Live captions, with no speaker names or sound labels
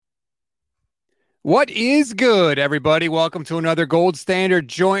What is good, everybody? Welcome to another Gold Standard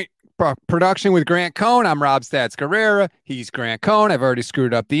joint production with Grant Cohn. I'm Rob Stats Guerrera. He's Grant Cohn. I've already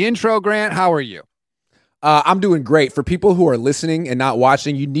screwed up the intro. Grant, how are you? I'm doing great. For people who are listening and not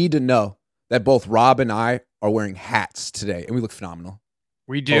watching, you need to know that both Rob and I are wearing hats today, and we look phenomenal.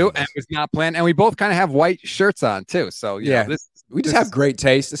 We do, and it was not planned. And we both kind of have white shirts on, too. So, yeah, we just have great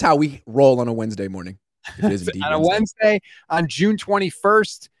taste. That's how we roll on a Wednesday morning. On a Wednesday, on June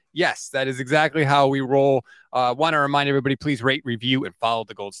 21st. Yes, that is exactly how we roll. Want to remind everybody, please rate, review, and follow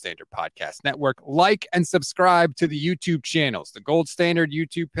the Gold Standard Podcast Network. Like and subscribe to the YouTube channels, the Gold Standard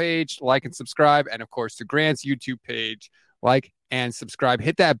YouTube page, like and subscribe, and of course, to Grant's YouTube page, like and subscribe.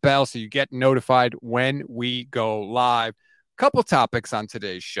 Hit that bell so you get notified when we go live. Couple topics on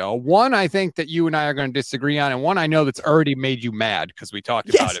today's show. One, I think that you and I are going to disagree on, and one I know that's already made you mad because we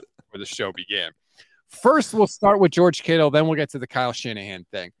talked about it before the show began. First, we'll start with George Kittle. Then we'll get to the Kyle Shanahan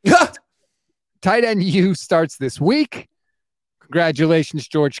thing. Tight end U starts this week. Congratulations,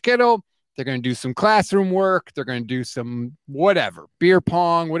 George Kittle. They're going to do some classroom work. They're going to do some whatever, beer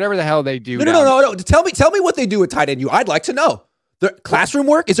pong, whatever the hell they do. No. Tell me what they do with tight end U. I'd like to know. The classroom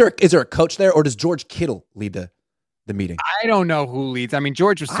work? Is there a coach there, or does George Kittle lead the meeting? I don't know who leads. I mean,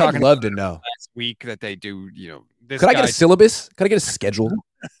 George was talking. I'd love to know last week that they do. Could I get a syllabus? Could I get a schedule?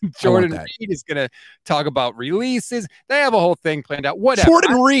 Jordan Reed is going to talk about releases. They have a whole thing planned out. Whatever.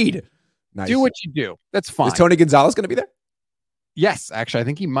 Jordan Reed. Nice. Do what you do. That's fine. Is Tony Gonzalez going to be there? Yes, actually, I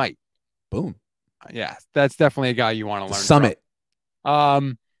think he might. Boom. Yeah, that's definitely a guy you want to learn Summit.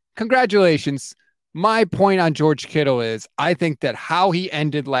 From. Congratulations. My point on George Kittle is I think that how he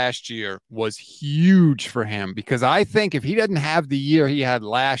ended last year was huge for him, because I think if he doesn't have the year he had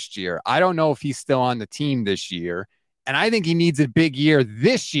last year, I don't know if he's still on the team this year. And I think he needs a big year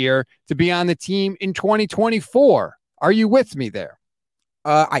this year to be on the team in 2024. Are you with me there?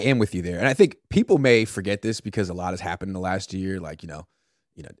 I am with you there. And I think people may forget this because a lot has happened in the last year, like,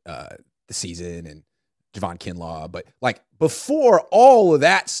 the season and Javon Kinlaw. But like before all of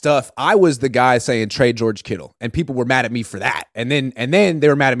that stuff, I was the guy saying trade George Kittle, and people were mad at me for that. And then they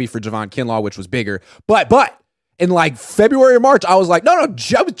were mad at me for Javon Kinlaw, which was bigger. But in like February or March, I was like, no,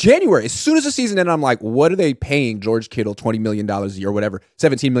 January. As soon as the season ended, I'm like, what are they paying George Kittle $20 million a year or whatever,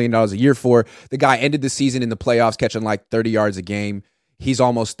 $17 million a year for? The guy ended the season in the playoffs catching like 30 yards a game. He's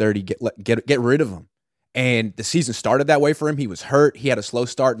almost 30. Get rid of him. And the season started that way for him. He was hurt. He had a slow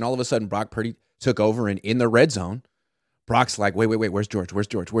start, and all of a sudden Brock Purdy took over, and in the red zone, Brock's like, wait, where's George? Where's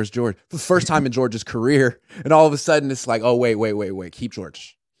George? For the first time in George's career, and all of a sudden it's like, oh, wait, keep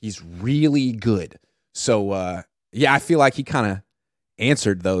George. He's really good. So, yeah, I feel like he kind of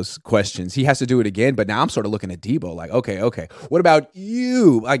answered those questions. He has to do it again, but now I'm sort of looking at Debo like, okay, what about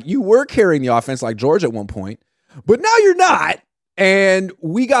you? Like, you were carrying the offense like George at one point, but now you're not, and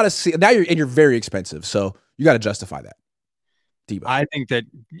we got to see. Now you're very expensive, so you got to justify that. Debo. I think that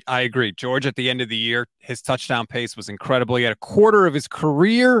I agree. George, at the end of the year, his touchdown pace was incredible. He had a quarter of his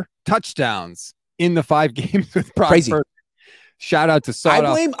career touchdowns in the 5 games with Brock Crazy. Purdy. Shout out to Sawed.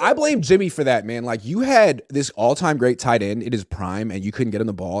 I blame Jimmy for that, man. Like, you had this all-time great tight end in his prime, and you couldn't get him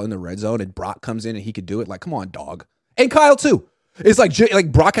the ball in the red zone, and Brock comes in and he could do it. Like, come on, dog. And Kyle too. It's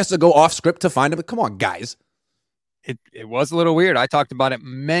like Brock has to go off script to find him. But come on, guys. It was a little weird. I talked about it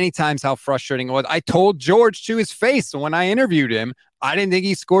many times how frustrating it was. I told George to his face when I interviewed him, I didn't think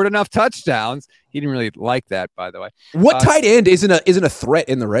he scored enough touchdowns. He didn't really like that, by the way. What tight end isn't a threat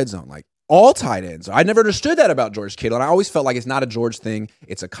in the red zone? Like, all tight ends. I never understood that about George Kittle, and I always felt like it's not a George thing.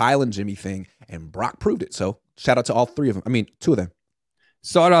 It's a Kyle and Jimmy thing, and Brock proved it. So shout out to all 3 of them. I mean, 2 of them.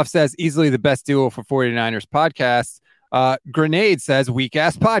 Sawed says, easily the best duo for 49ers podcast. Grenade says,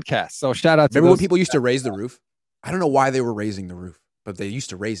 weak-ass podcast. So shout out to Remember when people used to raise the roof? I don't know why they were raising the roof, but they used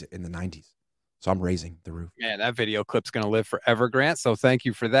to raise it in the 90s. So I'm raising the roof. Man, that video clip's going to live forever, Grant. So thank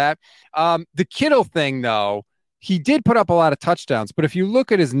you for that. The Kittle thing, though, he did put up a lot of touchdowns, but if you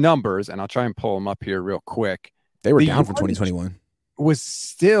look at his numbers, and I'll try and pull them up here real quick. They were down from 2021. Was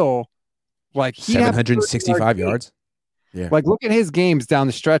still like 765 yards. Yeah. Like, look at his games down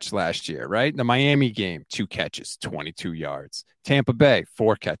the stretch last year, right? The Miami game, 2 catches, 22 yards. Tampa Bay,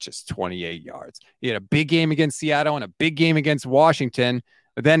 4 catches, 28 yards. He had a big game against Seattle and a big game against Washington,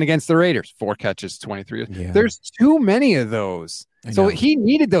 but then against the Raiders, 4 catches, 23 yards. Yeah. There's too many of those. So he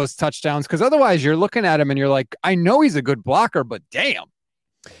needed those touchdowns, because otherwise you're looking at him and you're like, I know he's a good blocker, but damn.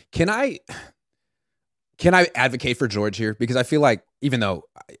 Can I advocate for George here? Because I feel like, even though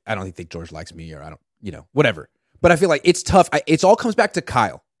I don't think George likes me, or I don't, whatever. But I feel like it's tough. It all comes back to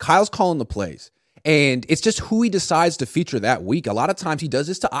Kyle. Kyle's calling the plays. And it's just who he decides to feature that week. A lot of times he does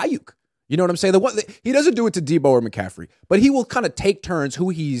this to Ayuk. You know what I'm saying? He doesn't do it to Debo or McCaffrey, but he will kind of take turns who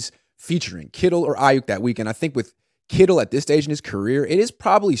he's featuring Kittle or Ayuk that week. And I think with Kittle at this stage in his career, it is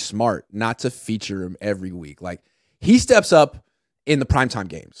probably smart not to feature him every week. Like, he steps up in the primetime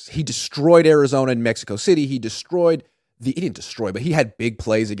games. He destroyed Arizona and Mexico City. He didn't destroy, but he had big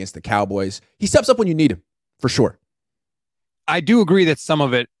plays against the Cowboys. He steps up when you need him, for sure. I do agree that some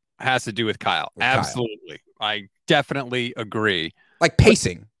of it has to do with Kyle. Absolutely. I definitely agree. Like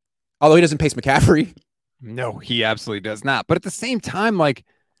pacing, although he doesn't pace McCaffrey. No, he absolutely does not. But at the same time, like,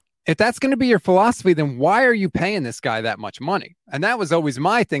 if that's going to be your philosophy, then why are you paying this guy that much money? And that was always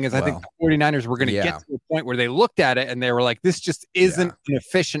my thing, is I think the 49ers were going to get to a point where they looked at it and they were like, this just isn't an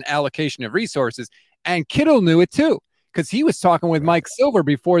efficient allocation of resources. And Kittle knew it too, because he was talking with Mike Silver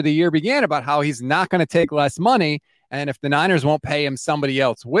before the year began about how he's not going to take less money. And if the Niners won't pay him, somebody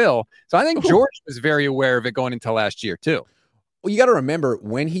else will. So I think George was very aware of it going into last year too. Well, you got to remember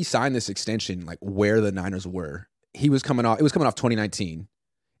when he signed this extension, like where the Niners were. It was coming off 2019,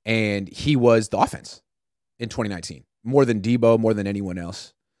 and he was the offense in 2019 more than Debo, more than anyone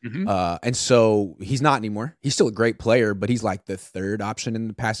else. Mm-hmm. And so he's not anymore. He's still a great player, but he's like the third option in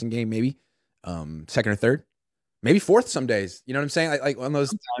the passing game, maybe second or third, maybe fourth some days. You know what I'm saying? Like on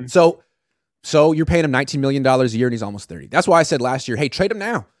those. So you're paying him $19 million a year, and he's almost 30. That's why I said last year, hey, trade him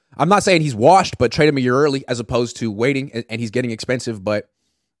now. I'm not saying he's washed, but trade him a year early as opposed to waiting, and he's getting expensive. But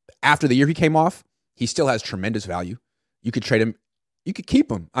after the year he came off, he still has tremendous value. You could trade him. You could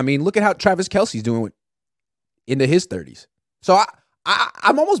keep him. I mean, look at how Travis Kelce's doing into his 30s. So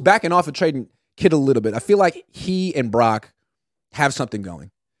I'm almost backing off of trading Kittle a little bit. I feel like he and Brock have something going.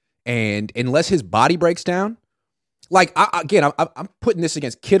 And unless his body breaks down, like, I'm putting this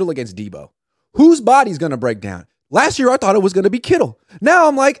against Kittle against Debo. Whose body's going to break down? Last year, I thought it was going to be Kittle. Now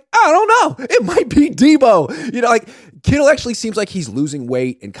I'm like, I don't know. It might be Debo. You know, like, Kittle actually seems like he's losing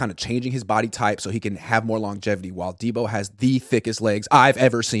weight and kind of changing his body type so he can have more longevity, while Debo has the thickest legs I've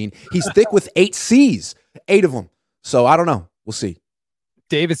ever seen. He's thick with 8 C's, 8 of them. So I don't know. We'll see.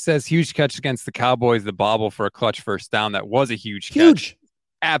 David says huge catch against the Cowboys, the bobble for a clutch first down. That was a huge catch.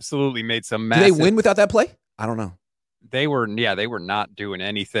 Absolutely made some massive. Did they win without that play? I don't know. They were not doing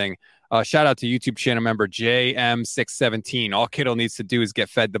anything. Shout out to YouTube channel member JM617. All Kittle needs to do is get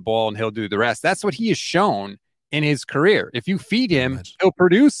fed the ball and he'll do the rest. That's what he has shown in his career. If you feed him, he'll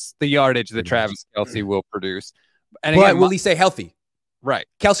produce the yardage that Travis Kelce will produce. And but again, will he stay healthy? Right.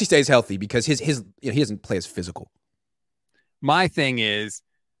 Kelce stays healthy because his he doesn't play as physical. My thing is,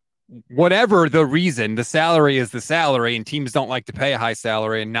 whatever the reason, the salary is the salary, and teams don't like to pay a high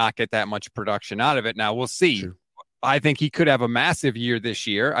salary and not get that much production out of it. Now, we'll see. True. I think he could have a massive year this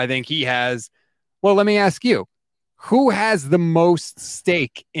year. I think he has. Well, let me ask you, who has the most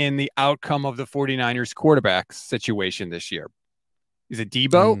stake in the outcome of the 49ers quarterback situation this year? Is it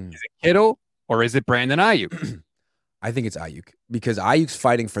Debo? Is it Kittle? Or is it Brandon Ayuk? I think it's Ayuk, because Ayuk's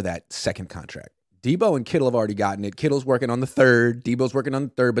fighting for that second contract. Debo and Kittle have already gotten it. Kittle's working on the third. Debo's working on the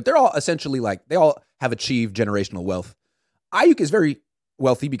third. But they're all essentially like, they all have achieved generational wealth. Ayuk is very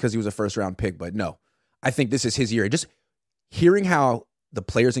wealthy because he was a first-round pick, but no. I think this is his year. Just hearing how the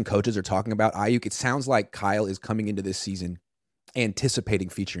players and coaches are talking about Ayuk, it sounds like Kyle is coming into this season anticipating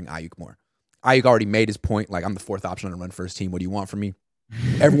featuring Ayuk more. Ayuk already made his point, like, I'm the fourth option on a run-first team. What do you want from me?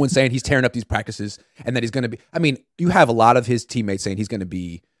 Everyone's saying he's tearing up these practices and that he's going to be – I mean, you have a lot of his teammates saying he's going to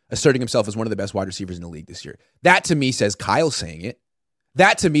be asserting himself as one of the best wide receivers in the league this year. That, to me, says Kyle's saying it.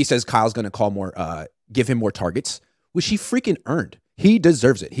 That, to me, says Kyle's going to call more give him more targets, which he freaking earned. He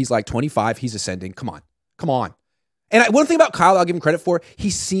deserves it. He's like 25. He's ascending. Come on. And one thing about Kyle I'll give him credit for,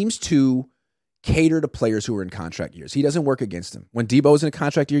 he seems to cater to players who are in contract years. He doesn't work against them. When Debo was in a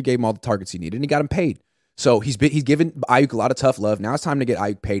contract year, he gave him all the targets he needed, and he got him paid. So he's given Ayuk a lot of tough love. Now it's time to get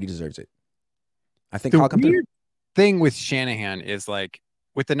Ayuk paid. He deserves it. I think Kyle comes through. The weird thing with Shanahan is, like,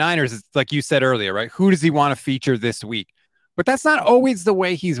 with the Niners, it's like you said earlier, right? Who does he want to feature this week? But that's not always the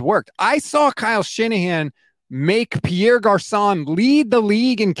way he's worked. I saw Kyle Shanahan make Pierre Garçon lead the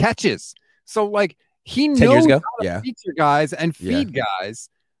league in catches. So, like, he knows how to feature guys and feed guys.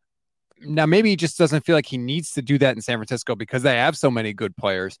 Now, maybe he just doesn't feel like he needs to do that in San Francisco because they have so many good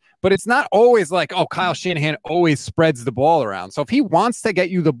players. But it's not always like, oh, Kyle Shanahan always spreads the ball around. So if he wants to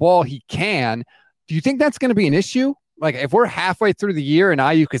get you the ball, he can. Do you think that's going to be an issue? Like, if we're halfway through the year and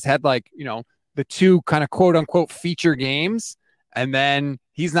Ayuk has had, like, you know, the two kind of quote unquote feature games, and then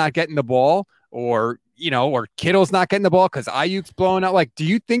he's not getting the ball, or Kittle's not getting the ball because Ayuk's blowing out. Like, do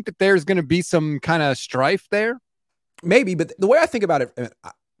you think that there's going to be some kind of strife there? Maybe, but the way I think about it,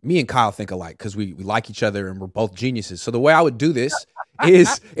 me and Kyle think alike because we like each other and we're both geniuses. So the way I would do this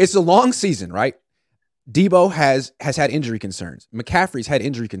is it's a long season, right? Debo has had injury concerns. McCaffrey's had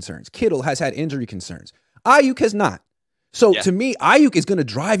injury concerns. Kittle has had injury concerns. Ayuk has not. So to me, Ayuk is going to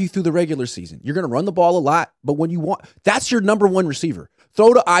drive you through the regular season. You're going to run the ball a lot, but when you want, that's your number one receiver.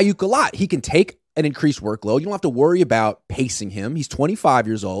 Throw to Ayuk a lot. He can take an increased workload. You don't have to worry about pacing him. He's 25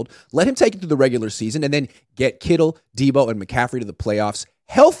 years old. Let him take it through the regular season and then get Kittle, Debo, and McCaffrey to the playoffs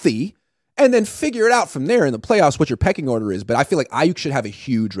healthy and then figure it out from there in the playoffs what your pecking order is. But I feel like Ayuk should have a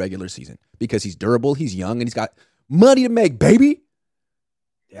huge regular season because he's durable, he's young, and he's got money to make, baby.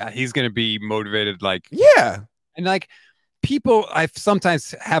 Yeah, he's going to be motivated. And people, I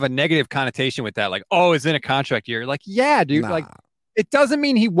sometimes have a negative connotation with that. Like, oh, it's in a contract year. Like, yeah, dude. Like, it doesn't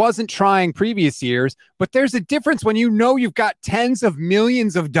mean he wasn't trying previous years, but there's a difference when you've got tens of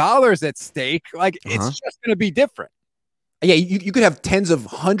millions of dollars at stake. Like, it's just going to be different. Yeah, you could have tens of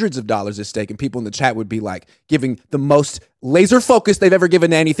hundreds of dollars at stake, and people in the chat would be like giving the most laser focus they've ever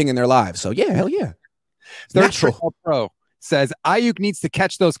given to anything in their lives. So, yeah, hell yeah. It's natural. Pro says Ayuk needs to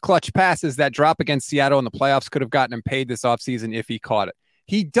catch those clutch passes that drop against Seattle in the playoffs. Could have gotten him paid this offseason if he caught it.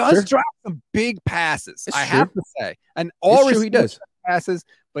 He does drop some big passes, have to say. And all he does passes,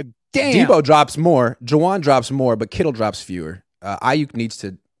 but damn. Debo drops more, Juwan drops more, but Kittle drops fewer. Ayuk needs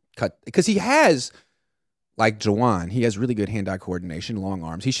to cut because he has, like Juwan, he has really good hand-eye coordination, long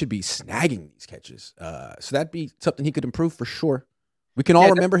arms. He should be snagging these catches. So that'd be something he could improve for sure. We can all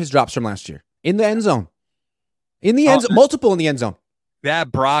remember his drops from last year in the end zone. In the end zone, multiple in the end zone.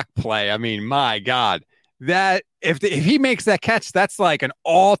 That Brock play, I mean, my God. That if he makes that catch, that's like an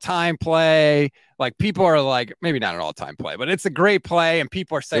all-time play. Like, people are like, maybe not an all-time play, but it's a great play, and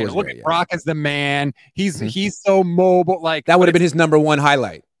people are saying, look at Brock as the man. He's so mobile. Like, that would have been his number one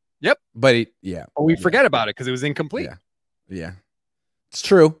highlight. Yep. But we forget about it because it was incomplete. Yeah. It's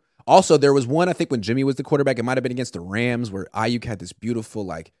true. Also, there was one, I think, when Jimmy was the quarterback, it might have been against the Rams, where Ayuk had this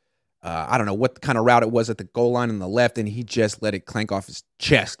beautiful, I don't know what kind of route it was at the goal line on the left, and he just let it clank off his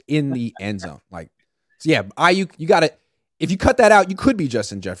chest in the end zone. Ayuk, you got to, if you cut that out, you could be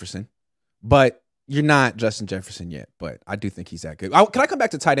Justin Jefferson, but you're not Justin Jefferson yet. But I do think he's that good. Can I come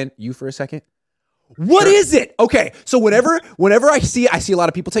back to tight end you for a second? What is it? Okay, so whenever I see a lot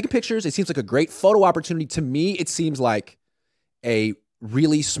of people taking pictures. It seems like a great photo opportunity. To me, it seems like a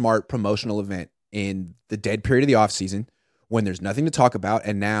really smart promotional event in the dead period of the offseason when there's nothing to talk about,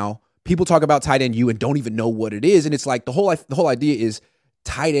 and now people talk about tight end you and don't even know what it is. And it's like the whole idea is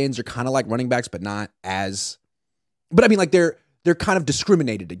tight ends are kind of like running backs, but not as. But I mean, like they're kind of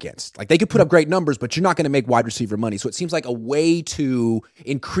discriminated against. Like they could put up great numbers, but you're not going to make wide receiver money. So it seems like a way to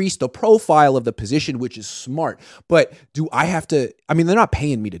increase the profile of the position, which is smart. But do I have to? I mean, they're not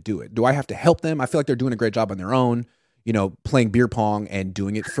paying me to do it. Do I have to help them? I feel like they're doing a great job on their own. Playing beer pong and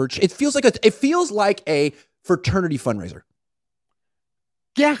doing it for. It feels like a fraternity fundraiser.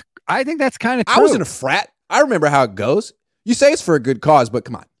 Yeah, I think that's kind of true. I was in a frat. I remember how it goes. You say it's for a good cause, but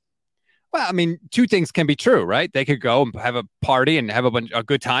come on. Well, I mean, two things can be true, right? They could go and have a party and have a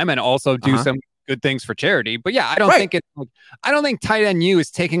good time and also do some good things for charity. But yeah, I don't think tight end U is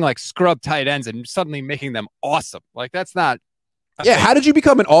taking like scrub tight ends and suddenly making them awesome. Like that's not. How did you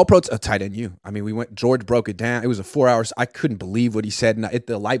become an all-pro tight end U? I mean, George broke it down. It was a 4 hours. I couldn't believe what he said. And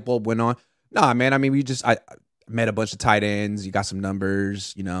the light bulb went on. Nah, man. I mean, I met a bunch of tight ends. You got some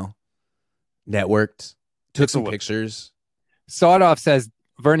numbers, networked, took some pictures. Sawed-Off says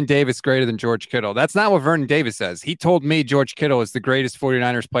Vernon Davis greater than George Kittle. That's not what Vernon Davis says. He told me George Kittle is the greatest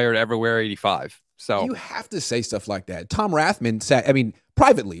 49ers player to ever wear 85. So you have to say stuff like that. Tom Rathman said, I mean,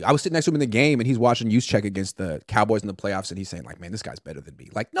 privately, I was sitting next to him in the game and he's watching Juszczyk against the Cowboys in the playoffs and he's saying like, man, this guy's better than me.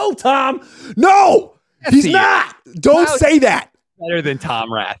 Like, no, Tom, no, he's not. Don't say that. Better than Tom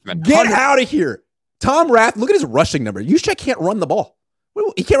Rathman. Get out of here. Tom Rathman, look at his rushing number. Juszczyk can't run the ball.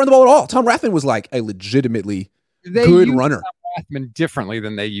 He can't run the ball at all. Tom Rathman was like a legitimately good runner. Tom Rathman differently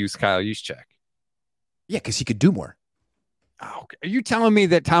than they use Kyle Juszczyk. Yeah, because he could do more. Oh, okay. Are you telling me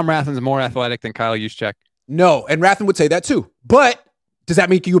that Tom Rathman's more athletic than Kyle Juszczyk? No, and Rathman would say that too. But does that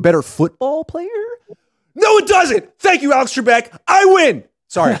make you a better football player? No, it doesn't. Thank you, Alex Trebek. I win.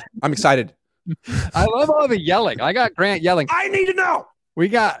 Sorry, I'm excited. I love all the yelling. I got Grant yelling. I need to know. We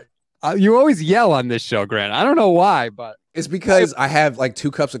got you always yell on this show, Grant. I don't know why, but it's because I have like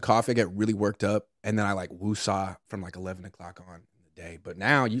 2 cups of coffee. I get really worked up, and then I like woosah from like 11 o'clock on in the day. But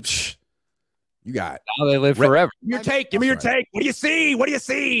now you got. Now they live forever. Give me your take. Give me your take. What do you see? What do you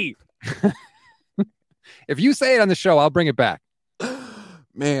see? If you say it on the show, I'll bring it back.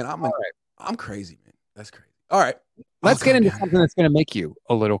 Man, I'm crazy, man. That's crazy. All right. Let's get into something that's going to make you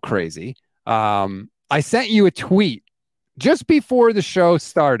a little crazy. I sent you a tweet just before the show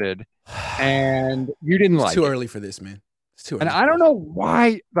started, and you didn't like it. It's too early for this, man. It's too early. And I don't know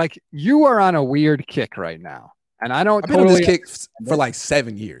why. Like, you are on a weird kick right now. And I've been on this kick for like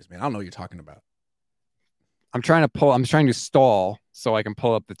 7 years, man. I don't know what you're talking about. I'm trying to stall so I can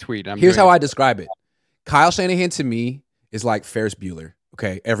pull up the tweet. Here's how I describe it. Kyle Shanahan to me is like Ferris Bueller.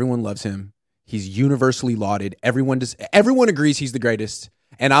 Okay. Everyone loves him. He's universally lauded. Everyone agrees he's the greatest.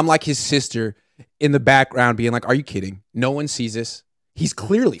 And I'm like his sister in the background being like, are you kidding? No one sees this. He's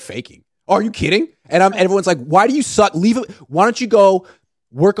clearly faking. Are you kidding? And everyone's like, why do you suck? Leave it. Why don't you go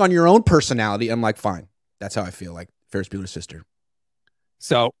work on your own personality? I'm like, fine. That's how I feel, like Ferris Bueller's sister.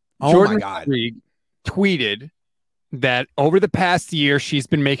 So Jordan Reed tweeted that over the past year, she's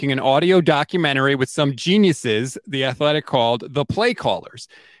been making an audio documentary with some geniuses, The Athletic called The Play Callers.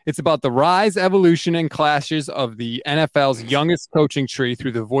 It's about the rise, evolution, and clashes of the NFL's youngest coaching tree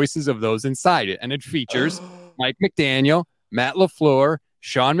through the voices of those inside it. And it features Mike McDaniel, Matt LaFleur,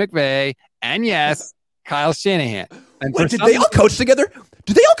 Sean McVay, and yes, Kyle Shanahan. And wait, did they all coach together?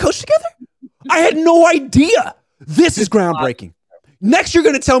 I had no idea. This is groundbreaking. Next, you're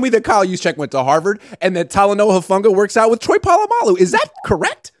going to tell me that Kyle Juszczyk went to Harvard and that Talanoa Hufanga works out with Troy Polamalu. Is that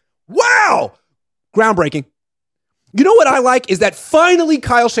correct? Wow. Groundbreaking. You know what I like is that finally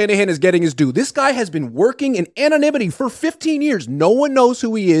Kyle Shanahan is getting his due. This guy has been working in anonymity for 15 years. No one knows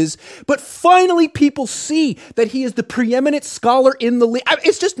who he is, but finally people see that he is the preeminent scholar in the league.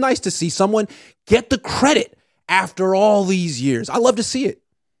 It's just nice to see someone get the credit after all these years. I love to see it.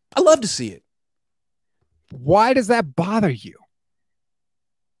 Why does that bother you?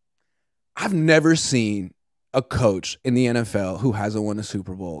 I've never seen a coach in the NFL who hasn't won a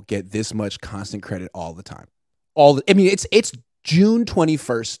Super Bowl get this much constant credit all the time. It's June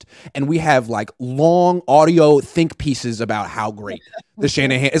 21st, and we have like long audio think pieces about how great the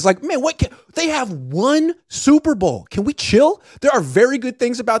Shanahan. It's like, man, they have one Super Bowl. Can we chill? There are very good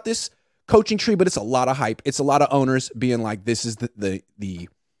things about this coaching tree, but it's a lot of hype. It's a lot of owners being like, this is the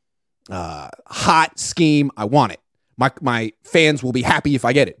hot scheme. I want it. My fans will be happy if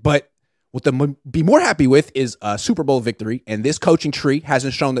I get it, but what they'll be more happy with is a Super Bowl victory, and this coaching tree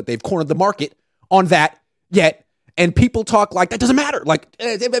hasn't shown that they've cornered the market on that yet. And people talk like that doesn't matter. Like,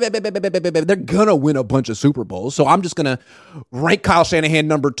 they're going to win a bunch of Super Bowls. So I'm just going to rank Kyle Shanahan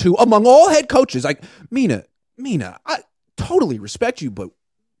number 2 among all head coaches. Like, Mina, I totally respect you, but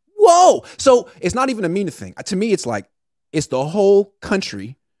whoa. So it's not even a Mina thing. To me, it's like, it's the whole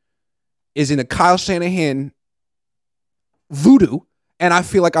country is in a Kyle Shanahan voodoo. And I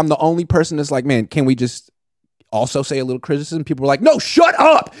feel like I'm the only person that's like, man, can we just also say a little criticism? People are like, no, shut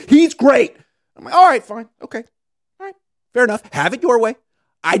up. He's great. I'm like, all right, fine. Okay. All right. Fair enough. Have it your way.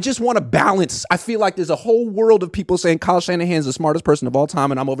 I just want to balance. I feel like there's a whole world of people saying Kyle Shanahan's the smartest person of all time.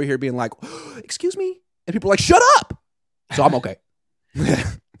 And I'm over here being like, excuse me. And people are like, shut up. So I'm okay.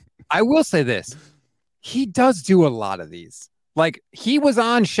 I will say this. He does do a lot of these. Like, he was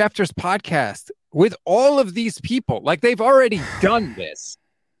on Schefter's podcast with all of these people. Like, they've already done this.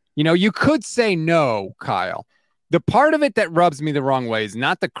 You know, you could say no, Kyle. The part of it that rubs me the wrong way is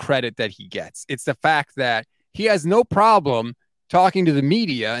not the credit that he gets. It's the fact that he has no problem talking to the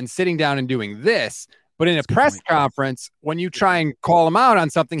media and sitting down and doing this. But in a press conference, when you try and call him out on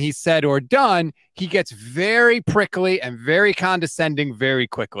something he said or done, he gets very prickly and very condescending very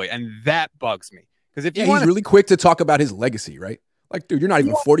quickly. And that bugs me. Because if he's really quick to talk about his legacy, right? Like, dude, you're not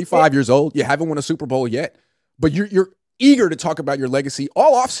even 45 years old. You haven't won a Super Bowl yet, but you're eager to talk about your legacy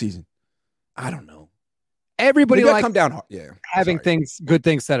all offseason. I don't know. Everybody likes come down hard. Yeah, having good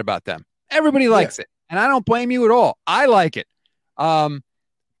things said about them. Everybody likes it. And I don't blame you at all. I like it.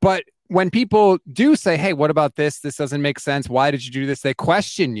 But when people do say, hey, what about this? This doesn't make sense. Why did you do this? They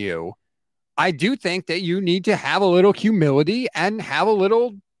question you. I do think that you need to have a little humility and have a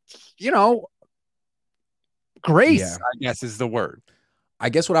little, grace, I guess is the word. I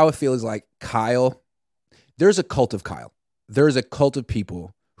guess what I would feel is like Kyle, there's a cult of Kyle. There's a cult of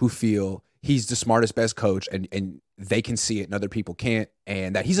people who feel he's the smartest, best coach, and they can see it and other people can't,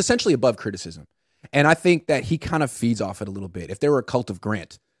 and that he's essentially above criticism. And I think that he kind of feeds off it a little bit. If there were a cult of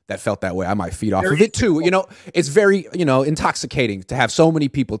Grant that felt that way, I might feed off of it too. It's very, intoxicating to have so many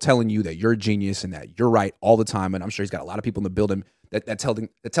people telling you that you're a genius and that you're right all the time. And I'm sure he's got a lot of people in the building that tell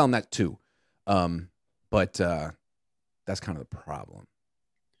him that too. But that's kind of the problem.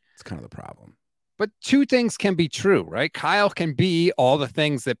 It's kind of the problem. But two things can be true, right? Kyle can be all the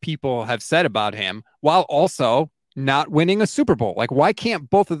things that people have said about him while also not winning a Super Bowl. Like, why can't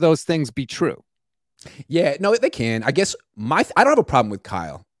both of those things be true? Yeah, no, they can. I guess I don't have a problem with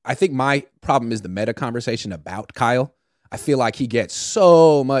Kyle. I think my problem is the meta conversation about Kyle. I feel like he gets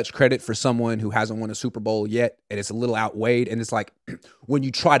so much credit for someone who hasn't won a Super Bowl yet, and it's a little outweighed. And it's like when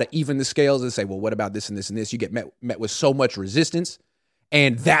you try to even the scales and say, well, what about this and this and this? You get met with so much resistance,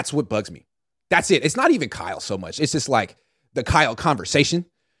 and that's what bugs me. That's it. It's not even Kyle so much. It's just like the Kyle conversation.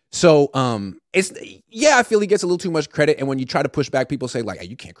 So I feel he gets a little too much credit. And when you try to push back, people say like, hey,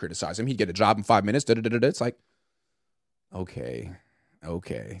 you can't criticize him. He'd get a job in 5 minutes. It's like, okay.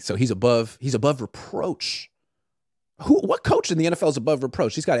 So he's above reproach. What coach in the NFL is above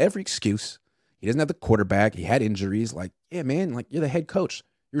reproach? He's got every excuse. He doesn't have the quarterback. He had injuries. Like, yeah, man, like you're the head coach.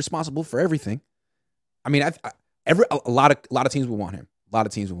 You're responsible for everything. I mean, a lot of teams will want him.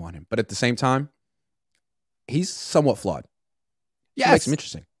 But at the same time, he's somewhat flawed. Yes. That makes him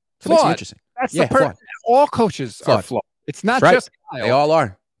interesting. Flawed. That's the person. All coaches are flawed. It's not just Kyle. They all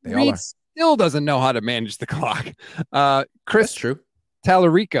are. Reed still doesn't know how to manage the clock. Chris That's true.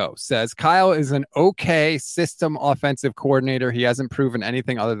 Tallarico says Kyle is an okay system offensive coordinator. He hasn't proven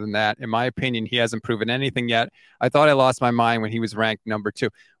anything other than that. In my opinion, he hasn't proven anything yet. I thought I lost my mind when he was ranked number 2.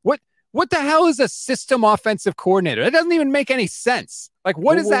 What the hell is a system offensive coordinator? That doesn't even make any sense. Like,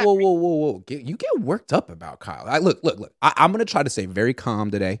 what is that? Whoa. You get worked up about Kyle. Look. I'm going to try to stay very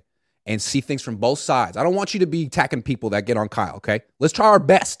calm today and see things from both sides. I don't want you to be attacking people that get on Kyle, okay? Let's try our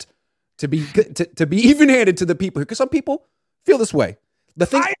best to be even-handed to the people, because some people feel this way. The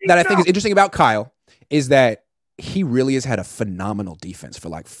thing that I think is interesting about Kyle is that he really has had a phenomenal defense for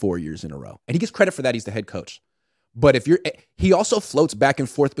like 4 years in a row. And he gets credit for that. He's the head coach. But he also floats back and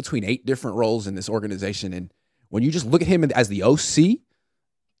forth between 8 different roles in this organization. And when you just look at him as the OC,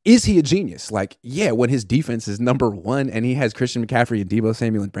 is he a genius? Like, yeah, when his defense is number 1 and he has Christian McCaffrey and Deebo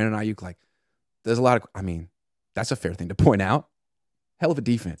Samuel and Brandon Ayuk, like, there's a lot of, that's a fair thing to point out. Hell of a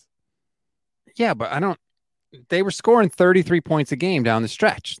defense. Yeah, but they were scoring 33 points a game down the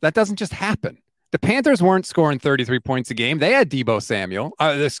stretch. That doesn't just happen. The Panthers weren't scoring 33 points a game. They had Deebo Samuel.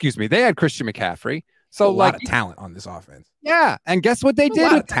 They had Christian McCaffrey. So a lot of talent on this offense. Yeah. And guess what they did?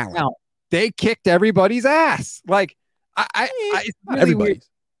 A lot of talent. They kicked everybody's ass. Like, it's really everybody.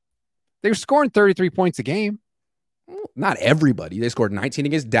 They were scoring 33 points a game. Not everybody. They scored 19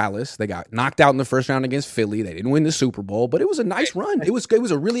 against Dallas. They got knocked out in the first round against Philly. They didn't win the Super Bowl, but it was a nice run. It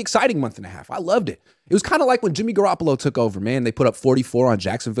was a really exciting month and a half. I loved it. It was kind of like when Jimmy Garoppolo took over, man. They put up 44 on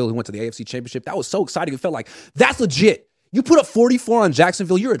Jacksonville, who went to the AFC Championship. That was so exciting. It felt like, that's legit. You put up 44 on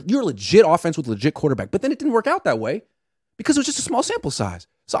Jacksonville, you're a legit offense with a legit quarterback. But then it didn't work out that way because it was just a small sample size.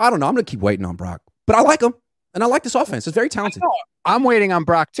 So I don't know. I'm going to keep waiting on Brock. But I like him, and I like this offense. It's very talented. I'm waiting on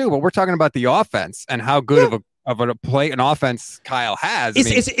Brock too, but we're talking about the offense and how good of an offense Kyle has.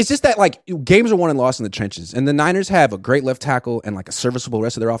 It's just that, like, games are won and lost in the trenches. And the Niners have a great left tackle and, like, a serviceable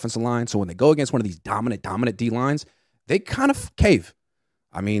rest of their offensive line. So when they go against one of these dominant D-lines, they kind of cave.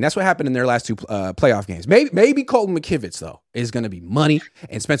 That's what happened in their last 2 playoff games. Maybe Colton McKivitz, though, is going to be money,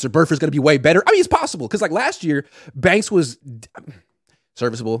 and Spencer Burford's going to be way better. It's possible, because, like, last year, Banks was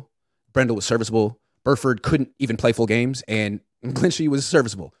serviceable, Brendel was serviceable, Burford couldn't even play full games, and Clinchy was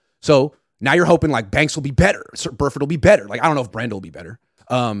serviceable. So now you're hoping, like, Banks will be better, Burford will be better. Like, I don't know if Brendel will be better,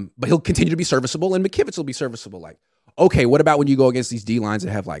 but he'll continue to be serviceable, and McKivitz will be serviceable. Like, okay, what about when you go against these D-lines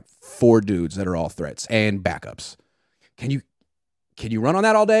that have, like, 4 dudes that are all threats and backups? Can you run on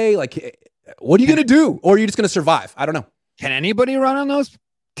that all day? Like, what are you going to do? Or are you just going to survive? I don't know. Can anybody run on those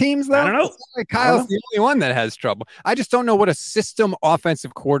teams, though? I don't know. Like, Kyle's the only one that has trouble. I just don't know what a system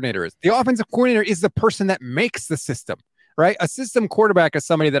offensive coordinator is. The offensive coordinator is the person that makes the system, right? A system quarterback is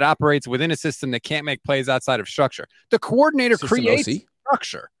somebody that operates within a system that can't make plays outside of structure. The coordinator creates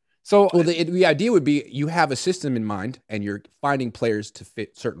structure. So, the idea would be you have a system in mind, and you're finding players to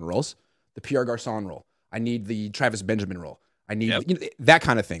fit certain roles. The Pierre Garçon role. I need the Travis Benjamin role. I need that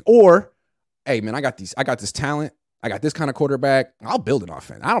kind of thing. Or, hey, man, I got this talent. I got this kind of quarterback. I'll build an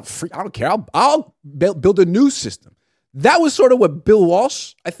offense. I don't care. I'll build a new system. That was sort of what Bill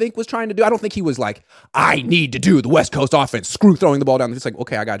Walsh, I think, was trying to do. I don't think he was like, I need to do the West Coast offense. Screw throwing the ball down. It's like,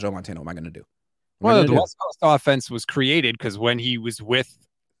 okay, I got Joe Montana. What am I going to do? Well, the West Coast offense was created because when he was with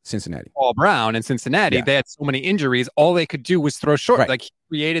Cincinnati, Paul Brown in Cincinnati, they had so many injuries. All they could do was throw short. Right. Like, he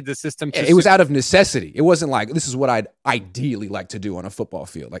created the system. It was out of necessity. It wasn't like, this is what I'd ideally like to do on a football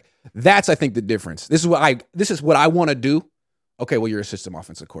field. Like, that's, I think, the difference. This is what I want to do. Okay, well, you're a system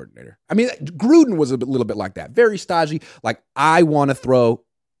offensive coordinator. Gruden was a little bit like that. Very stodgy. Like, I want to throw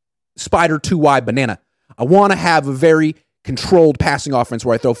spider 2-wide banana. I want to have a very controlled passing offense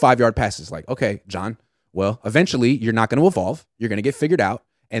where I throw 5-yard passes. Like, okay, John, well, eventually you're not going to evolve. You're going to get figured out.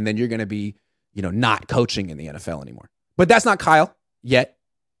 And then you're going to be, not coaching in the NFL anymore. But that's not Kyle yet.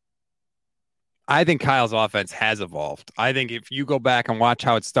 I think Kyle's offense has evolved. I think if you go back and watch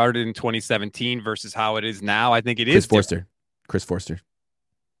how it started in 2017 versus how it is now, I think it is. Chris Forster,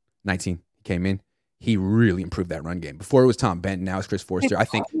 19, he came in. He really improved that run game. Before it was Tom Benton, now it's Chris Forster. I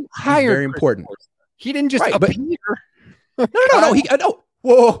think he's very important. He didn't just appear. No.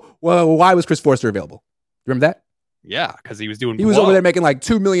 Whoa. Why was Chris Forster available? You remember that? Yeah, because he was doing. He was over there making like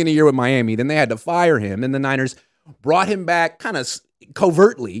 $2 million a year with Miami. Then they had to fire him. And the Niners brought him back kind of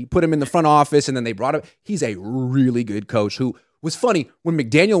covertly, put him in the front office, and then they brought him. He's a really good coach who was funny. When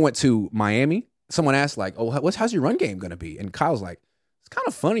McDaniel went to Miami, someone asked like, "Oh, how's your run game going to be?" And Kyle's like, "It's kind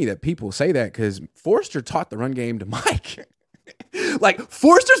of funny that people say that because Forster taught the run game to Mike." Like,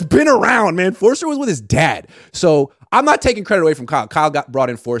 Forster's been around, man. Forster was with his dad. So I'm not taking credit away from Kyle. Kyle brought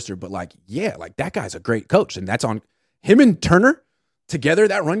in Forster, but like, yeah, like that guy's a great coach. And that's on him and Turner together.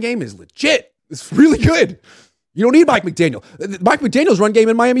 That run game is legit. It's really good. You don't need Mike McDaniel. Mike McDaniel's run game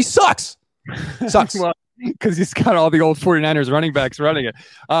in Miami sucks. Sucks. Well, because he's got all the old 49ers running backs running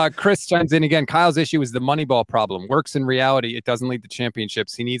it. Chris chimes in again. Kyle's issue is the Moneyball problem. Works in reality. It doesn't lead to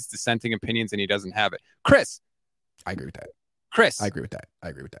championships. He needs dissenting opinions, and he doesn't have it. Chris. I agree with that. Chris. I agree with that.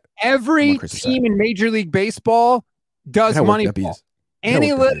 Every team in Major League Baseball does Moneyball.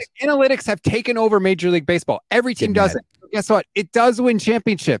 Analytics have taken over Major League Baseball. Every team does it. Guess what? It does win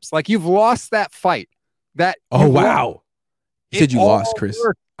championships. Like, you've lost that fight. Oh, wow. You said you lost, Chris.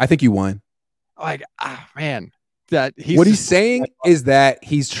 I think you won. Like, man. What he's saying is that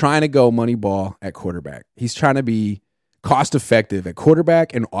he's trying to go Moneyball at quarterback. He's trying to be cost effective at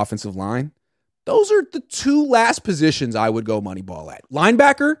quarterback and offensive line. Those are the two last positions I would go Moneyball at.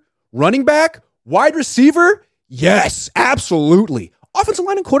 Linebacker, running back, wide receiver. Yes, absolutely. Offensive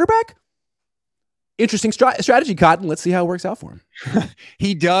line and quarterback. Interesting strategy, Cotton. Let's see how it works out for him.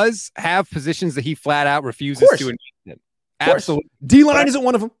 He does have positions that he flat out refuses to invest in. Absolutely. D-line isn't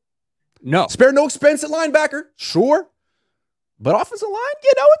one of them. No. Spare no expense at linebacker. Sure. But offensive line,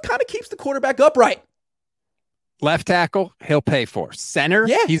 it kind of keeps the quarterback upright. Left tackle, he'll pay for. Center,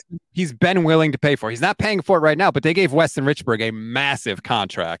 yeah. He's been willing to pay for. He's not paying for it right now, but they gave Weston Richburg a massive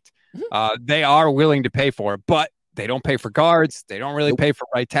contract. Mm-hmm. They are willing to pay for it, but they don't pay for guards. They don't really pay for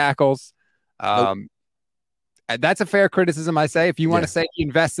right tackles. And that's a fair criticism, I say. If you want to say he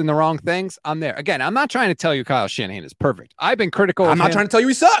invests in the wrong things, I'm there. Again, I'm not trying to tell you Kyle Shanahan is perfect. I've been critical of him. I'm not trying to tell you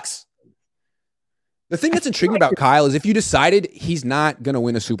he sucks. The thing that's intriguing about Kyle is if you decided he's not going to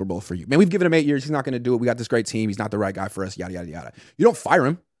win a Super Bowl for you, man, we've given him 8 years. He's not going to do it. We got this great team. He's not the right guy for us, yada, yada, yada. You don't fire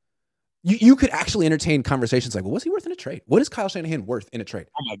him. You could actually entertain conversations like, well, what's he worth in a trade? What is Kyle Shanahan worth in a trade?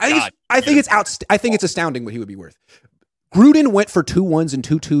 Oh my God. I think it's astounding what he would be worth. Gruden went for 2 1s and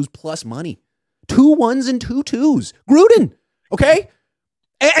 2 2s plus money. 2 1s and 2 2s. Gruden. Okay?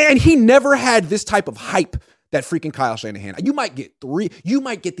 And he never had this type of hype that freaking Kyle Shanahan. You might get 3. You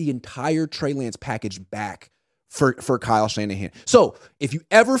might get the entire Trey Lance package back for Kyle Shanahan. So if you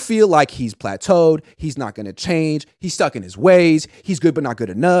ever feel like he's plateaued, he's not going to change, he's stuck in his ways, he's good but not good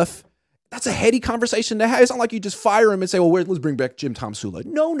enough, that's a heady conversation to have. It's not like you just fire him and say, well, let's bring back Jim Tom Sula.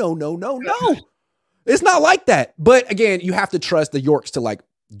 No. It's not like that. But again, you have to trust the Yorks to like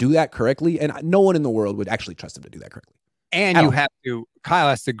do that correctly. And no one in the world would actually trust him to do that correctly. And Kyle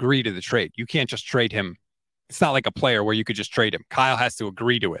has to agree to the trade. You can't just trade him. It's not like a player where you could just trade him. Kyle has to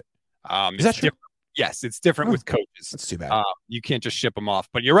agree to it. Is that true? Yes, it's different with coaches. That's too bad. You can't just ship him off.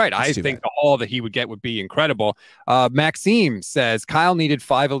 But you're right. I think the haul that he would get would be incredible. Maxime says Kyle needed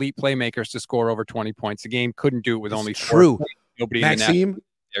 5 elite playmakers to score over 20 points a game. Couldn't do it with only 4. True. Nobody. Maxime,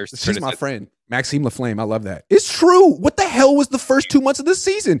 this is my friend. Maxime Laflamme. I love that. It's true. What the hell was the first 2 months of this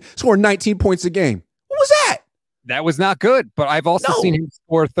season? Scoring 19 points a game. What was that? That was not good, but I've also seen him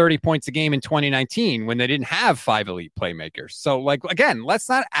score 30 points a game in 2019 when they didn't have 5 elite playmakers. So, like, again, let's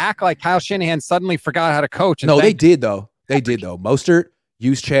not act like Kyle Shanahan suddenly forgot how to coach. No, they did, though. Mostert,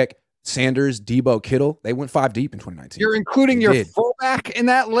 Juszczyk, Sanders, Debo, Kittle, they went 5 deep in 2019. You're including your fullback in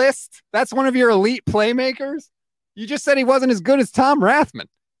that list? That's one of your elite playmakers? You just said he wasn't as good as Tom Rathman.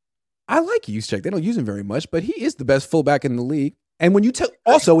 I like Juszczyk. They don't use him very much, but he is the best fullback in the league. And when you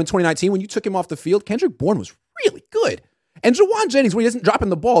also in 2019, when you took him off the field, Kendrick Bourne was really good. And Jawan Jennings, when he isn't dropping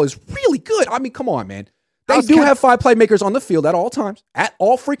the ball, is really good. I mean, come on, man. They do have 5 playmakers on the field at all times. At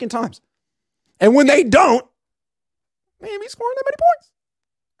all freaking times. And when they don't, man, he's scoring that many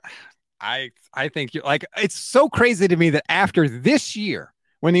points. I think it's so crazy to me that after this year,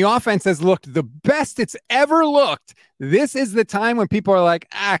 when the offense has looked the best it's ever looked, this is the time when people are like,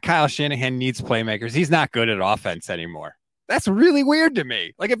 Kyle Shanahan needs playmakers. He's not good at offense anymore. That's really weird to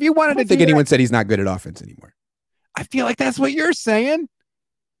me. Like, if you wanted to think anyone said he's not good at offense anymore. I feel like that's what you're saying.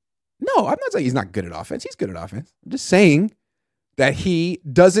 No, I'm not saying he's not good at offense. He's good at offense. I'm just saying that he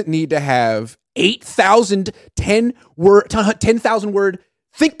doesn't need to have 8,000, 10,000 word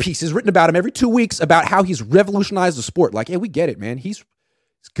think pieces written about him every 2 weeks about how he's revolutionized the sport. Like, yeah, we get it, man. He's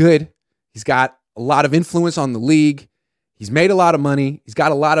good. He's got a lot of influence on the league. He's made a lot of money. He's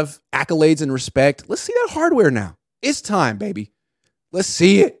got a lot of accolades and respect. Let's see that hardware now. It's time, baby. Let's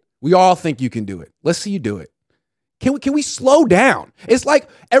see it. We all think you can do it. Let's see you do it. Can we slow down? It's like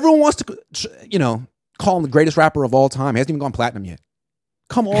everyone wants to, call him the greatest rapper of all time. He hasn't even gone platinum yet.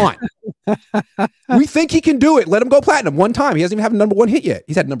 Come on. We think he can do it. Let him go platinum one time. He hasn't even had a number one hit yet.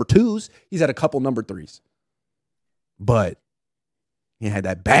 He's had number 2s. He's had a couple number 3s. But he ain't had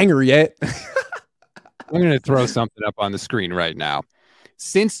that banger yet. I'm going to throw something up on the screen right now.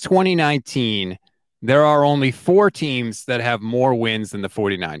 Since 2019, there are only 4 teams that have more wins than the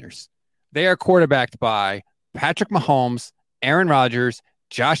 49ers. They are quarterbacked by Patrick Mahomes, Aaron Rodgers,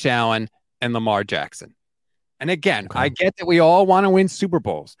 Josh Allen, and Lamar Jackson. And again, I get that we all want to win Super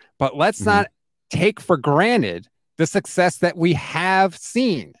Bowls, but let's not take for granted the success that we have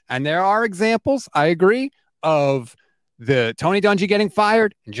seen. And there are examples, I agree, of the Tony Dungy getting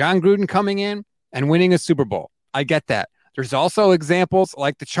fired and John Gruden coming in and winning a Super Bowl. I get that. There's also examples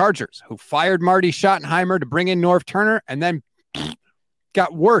like the Chargers, who fired Marty Schottenheimer to bring in Norv Turner and then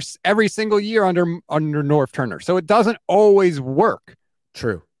got worse every single year under Norv Turner. So it doesn't always work.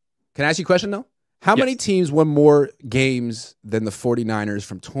 True. Can I ask you a question, though? How many teams won more games than the 49ers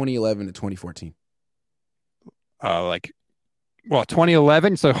from 2011 to 2014?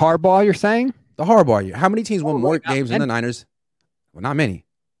 2011. So Harbaugh, you're saying? The Harbaugh year. How many teams won more games than the Niners? Well, not many.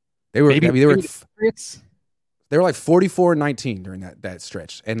 They were like 44-19 during that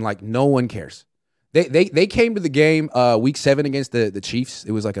stretch, and like no one cares. They came to the game week 7 against the Chiefs.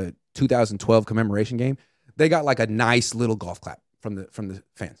 It was like a 2012 commemoration game. They got like a nice little golf clap from the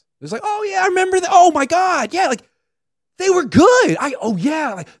fans. It was like, oh yeah, I remember that. Oh my God, yeah, like they were good. Like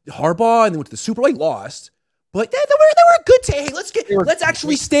Harbaugh, and then went to the Super Bowl. They lost, but they were a good team. Hey, let's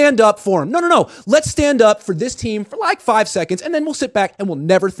actually stand up for them. No. Let's stand up for this team for like 5 seconds, and then we'll sit back and we'll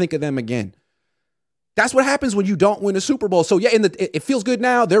never think of them again. That's what happens when you don't win a Super Bowl. So yeah, it feels good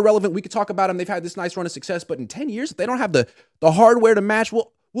now. They're relevant. We could talk about them. They've had this nice run of success, but in 10 years, if they don't have the hardware to match,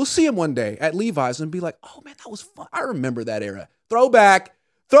 we'll see them one day at Levi's and be like, oh man, that was fun. I remember that era. Throwback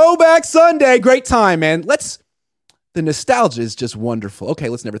Sunday. Great time, man. The nostalgia is just wonderful. Okay,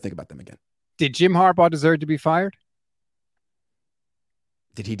 let's never think about them again. Did Jim Harbaugh deserve to be fired?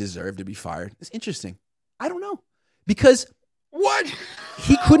 Did he deserve to be fired? It's interesting. I don't know. Because what?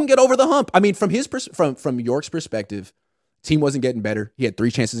 He couldn't get over the hump. I mean, from York's perspective, team wasn't getting better. He had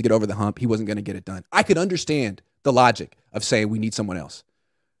 3 chances to get over the hump. He wasn't going to get it done. I could understand the logic of saying we need someone else.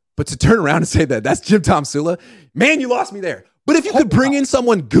 But to turn around and say that's Jim Tomsula, man, you lost me there. But if you could bring in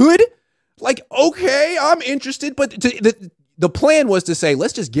someone good, like, okay, I'm interested. But the plan was to say,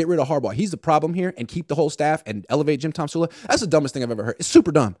 let's just get rid of Harbaugh. He's the problem here, and keep the whole staff and elevate Jim Tomsula. That's the dumbest thing I've ever heard. It's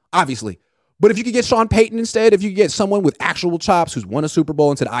super dumb, obviously. But if you could get Sean Payton instead, if you could get someone with actual chops who's won a Super Bowl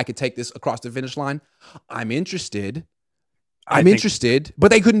and said, I could take this across the finish line, I'm interested.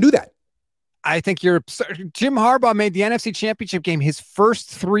 But they couldn't do that. I think Jim Harbaugh made the NFC Championship game his first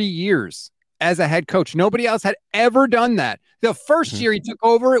 3 years as a head coach. Nobody else had ever done that. The first year he took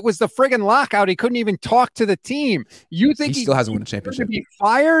over, it was the friggin' lockout. He couldn't even talk to the team. You think he still hasn't won a championship? Be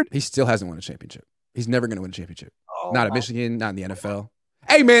fired? He still hasn't won a championship. He's never going to win a championship. Not at Michigan, not in the NFL.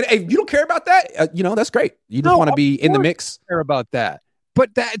 Hey, man, you don't care about that? That's great. You just want to be in the mix. I care about that.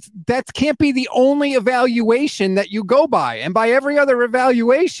 But that can't be the only evaluation that you go by. And by every other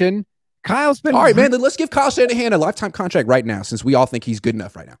evaluation, Kyle's been... All right, man, then let's give Kyle Shanahan a lifetime contract right now, since we all think he's good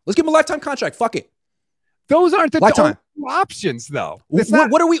enough right now. Let's give him a lifetime contract. Fuck it. Those aren't the only options, though.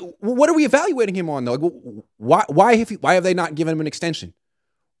 What are we evaluating him on, though? Why have they not given him an extension?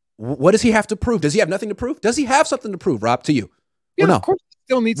 What does he have to prove? Does he have nothing to prove? Does he have something to prove, Rob, to you? Yeah, no? Of course he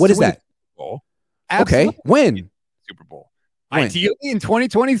still needs what to is win that? The Super Bowl. Okay, when? Super Bowl. When? Ideally in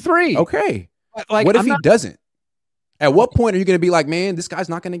 2023. Okay. What if he doesn't? At what point are you going to be like, man, this guy's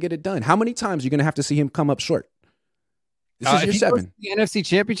not going to get it done? How many times are you going to have to see him come up short? This is your 7. The NFC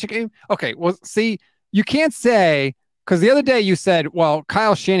Championship game? Okay, well, see, you can't say, because the other day you said, well,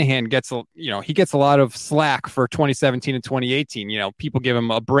 Kyle Shanahan gets a lot of slack for 2017 and 2018. People give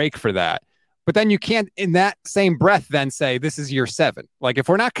him a break for that. But then you can't, in that same breath, then say this is year 7. Like, if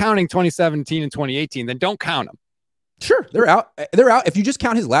we're not counting 2017 and 2018, then don't count them. Sure, they're out. They're out. If you just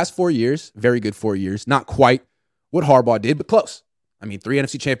count his last 4 years, very good 4 years, not quite what Harbaugh did, but close. I mean, 3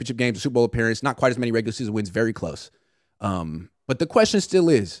 NFC Championship games, a Super Bowl appearance, not quite as many regular season wins, very close. But the question still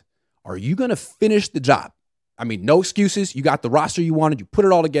is, are you going to finish the job? I mean, no excuses. You got the roster you wanted. You put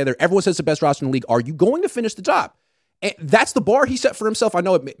it all together. Everyone says it's the best roster in the league. Are you going to finish the job? And that's the bar he set for himself. I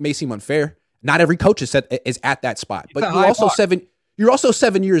know it may seem unfair. Not every coach is at that spot. But you're also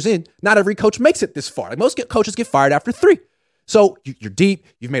 7 years in. Not every coach makes it this far. Like, most coaches get fired after 3. So you're deep.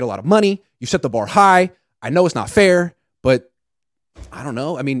 You've made a lot of money. You set the bar high. I know it's not fair, but I don't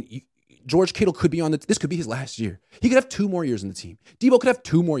know. I mean, George Kittle could be this could be his last year. He could have 2 more years in the team. Debo could have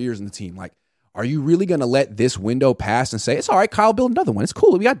 2 more years in the team. Like, Are you really going to let this window pass and say, it's all right, Kyle, build another one. It's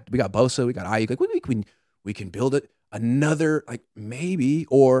cool. We got Bosa, we got Ayuk. Like, we can build it another, like, maybe.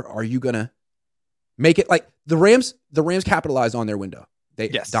 Or are you going to make it like the Rams capitalized on their window.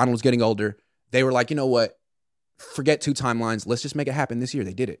 Donald was getting older. They were like, you know what? Forget 2 timelines. Let's just make it happen this year.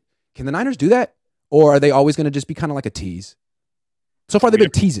 They did it. Can the Niners do that? Or are they always going to just be kind of like a tease? So far, they've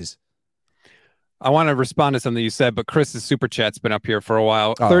been teases. I want to respond to something you said, but Chris's super chat's been up here for a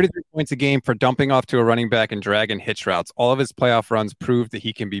while. 33 points a game for dumping off to a running back and dragging hitch routes. All of his playoff runs prove that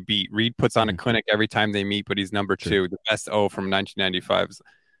he can be beat. Reed puts on a clinic every time they meet, but he's number 2. The best O from 1995.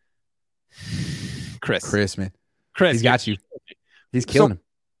 Chris, man. Chris, he's got you. He's killing him.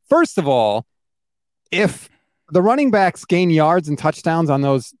 First of all, if the running backs gain yards and touchdowns on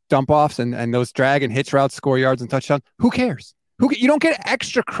those dump offs and those drag and hitch routes, score yards and touchdowns, who cares? You don't get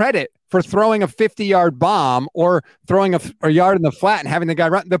extra credit for throwing a 50-yard bomb or throwing a yard in the flat and having the guy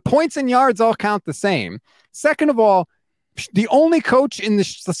run. The points and yards all count the same. Second of all, the only coach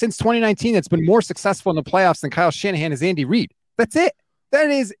since 2019 that's been more successful in the playoffs than Kyle Shanahan is Andy Reid. That's it. That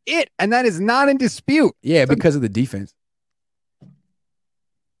is it. And that is not in dispute. Yeah, because of the defense.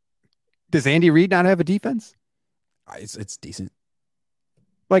 Does Andy Reid not have a defense? It's decent.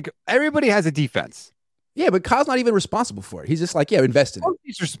 Like, everybody has a defense. Yeah, but Kyle's not even responsible for it. He's just like, invest in it.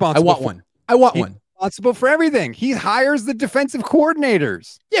 He's responsible. I want one. Responsible for everything. He hires the defensive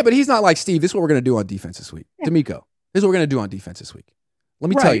coordinators. Yeah, but he's not like, Steve, this is what we're going to do on defense this week. D'Amico, this is what we're going to do on defense this week. Let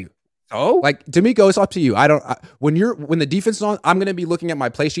me tell you. So? Like, D'Amico, it's up to you. When the defense is on, I'm going to be looking at my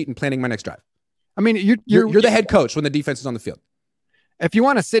play sheet and planning my next drive. I mean, you're the head coach when the defense is on the field. If you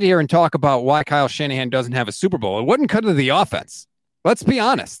want to sit here and talk about why Kyle Shanahan doesn't have a Super Bowl, it wasn't because of the offense. Let's be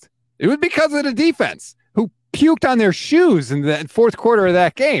honest. It was because of the defense, who puked on their shoes in the fourth quarter of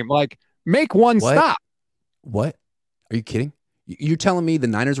that game. Like, make one stop. What? Are you kidding? You're telling me the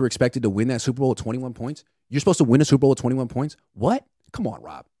Niners were expected to win that Super Bowl with 21 points? You're supposed to win a Super Bowl with 21 points? What? Come on,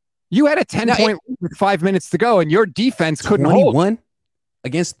 Rob. You had a 10-point lead with 5 minutes to go, and your defense couldn't hold. 21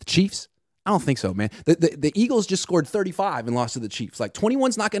 against the Chiefs? I don't think so, man. The Eagles just scored 35 and lost to the Chiefs. Like,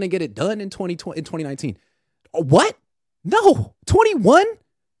 21's not going to get it done in 2019. What? No. 21?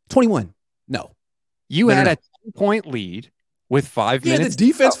 21. No. You had a 10-point lead with 5 minutes. Yeah, the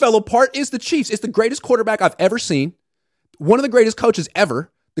defense fell apart. It's the Chiefs. It's the greatest quarterback I've ever seen. One of the greatest coaches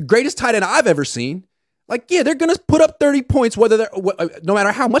ever. The greatest tight end I've ever seen. Like, yeah, they're going to put up 30 points no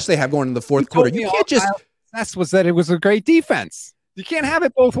matter how much they have going in the fourth quarter. You can't just... That's was that it was a great defense. You can't have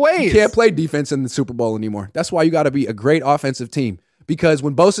it both ways. You can't play defense in the Super Bowl anymore. That's why you got to be a great offensive team. Because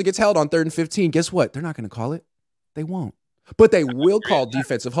when Bosa gets held on 3rd and 15, guess what? They're not going to call it. They won't. But they will call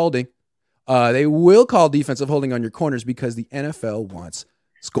defensive holding. They will call defensive holding on your corners because the NFL wants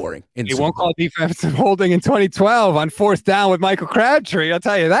scoring. They won't call defensive holding in 2012 on 4th down with Michael Crabtree. I'll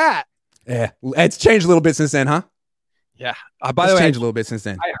tell you that. Yeah, it's changed a little bit since then, huh? Yeah. By the way, changed a little bit since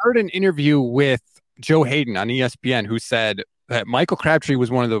then. I heard an interview with Joe Hayden on ESPN who said that Michael Crabtree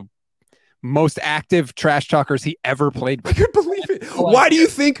was one of the most active trash talkers he ever played with. I couldn't believe it. Why do you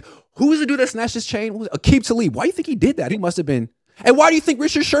think, who was the dude that snatched his chain? Aqib Talib. Why do you think he did that? He must have been. And why do you think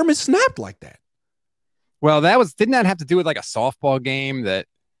Richard Sherman snapped like that? Well, didn't that have to do with like a softball game that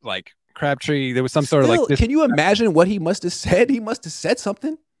like Crabtree, there was some sort of like this. Can you imagine what he must have said? He must have said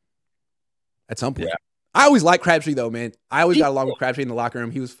something at some point. Yeah. I always liked Crabtree though, man. I always got along with Crabtree in the locker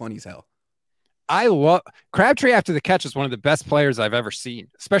room. He was funny as hell. I love Crabtree after the catch is one of the best players I've ever seen,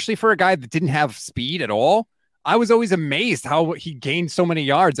 especially for a guy that didn't have speed at all. I was always amazed how he gained so many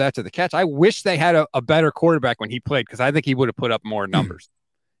yards after the catch. I wish they had a better quarterback when he played because I think he would have put up more numbers.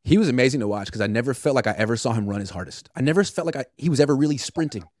 He was amazing to watch because I never felt like I ever saw him run his hardest. I never felt like he was ever really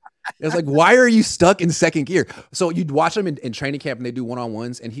sprinting. It was like, why are you stuck in second gear? So you'd watch him in training camp and they do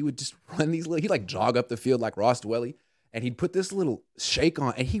one-on-ones and he would just run these he'd like jog up the field like Ross Dwelly and he'd put this little shake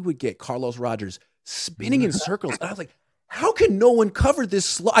on and he would get Carlos Rogers spinning in circles. And I was like, how can no one cover this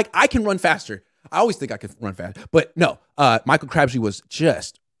slow? I can run faster. I always think I could run fast. But no, Michael Crabtree was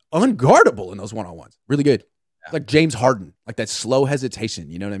just unguardable in those one-on-ones. Really good. Yeah. Like James Harden, like that slow hesitation.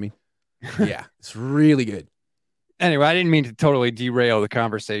 You know what I mean? Yeah, it's really good. Anyway, I didn't mean to totally derail the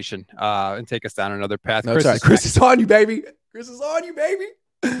conversation and take us down another path. No, Chris is on you, baby. Chris is on you, baby.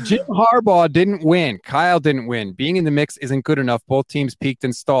 Jim Harbaugh didn't win. Kyle didn't win. Being in the mix isn't good enough. Both teams peaked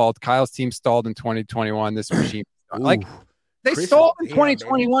and stalled. Kyle's team stalled in 2021. This regime, they stalled in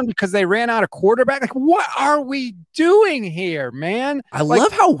 2021 because they ran out of quarterback. Like, what are we doing here, man? I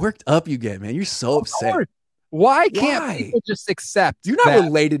love how worked up you get, man. You're so upset. Why can't people just accept? You're not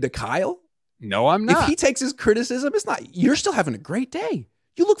related to Kyle. No, I'm not. If he takes his criticism, it's not. You're still having a great day.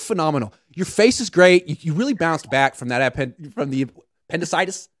 You look phenomenal. Your face is great. You really bounced back from that from the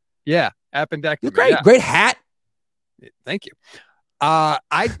appendicitis. Yeah, appendectomy. Great, yeah. great hat. Thank you.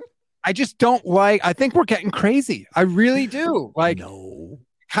 I just don't like. I think we're getting crazy. I really do. Like, no.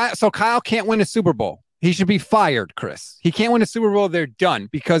 Kyle can't win a Super Bowl. He should be fired, Chris. He can't win a Super Bowl. They're done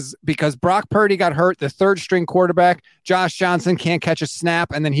because Brock Purdy got hurt, the third string quarterback. Josh Johnson can't catch a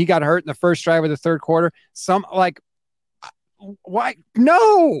snap, and then he got hurt in the first drive of the third quarter. Why?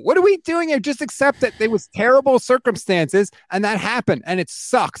 No. What are we doing here? Just accept that there was terrible circumstances, and that happened, and it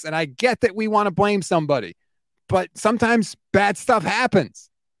sucks. And I get that we want to blame somebody, but sometimes bad stuff happens.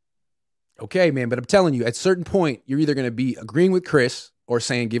 Okay, man, but I'm telling you, at a certain point, you're either going to be agreeing with Chris or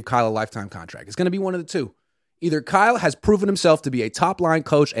saying give Kyle a lifetime contract. It's going to be one of the two. Either Kyle has proven himself to be a top-line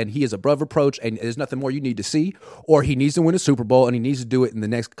coach and he is above reproach and there's nothing more you need to see, or he needs to win a Super Bowl and he needs to do it in the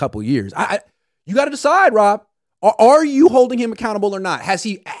next couple of years. You got to decide, Rob. Are you holding him accountable or not?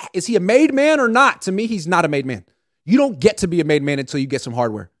 Is he a made man or not? To me, he's not a made man. You don't get to be a made man until you get some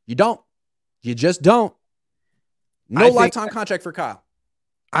hardware. You don't. You just don't. No lifetime contract for Kyle.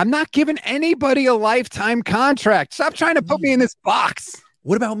 I'm not giving anybody a lifetime contract. Stop trying to put me in this box.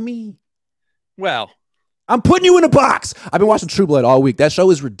 What about me? Well, I'm putting you in a box. I've been watching True Blood all week. That show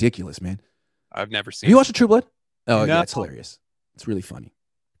is ridiculous, man. I've never seen it. You watched True Blood? Oh, no. Yeah, it's hilarious. It's really funny.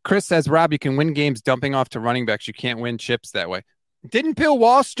 Chris says, Rob, you can win games dumping off to running backs. You can't win chips that way. Didn't Bill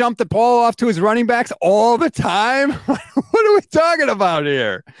Walsh jump the ball off to his running backs all the time? What are we talking about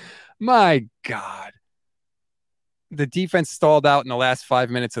here? My God. The defense stalled out in the last 5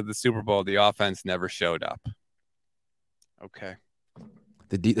 minutes of the Super Bowl. The offense never showed up. Okay.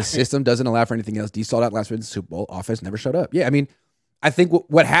 The system doesn't allow for anything else. D stalled out last minute of the Super Bowl. Offense never showed up. Yeah, I mean, I think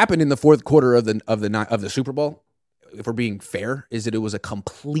what happened in the fourth quarter of the Super Bowl, if we're being fair, is that it was a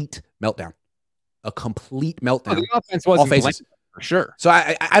complete meltdown. A complete meltdown. The offense wasn't for sure. So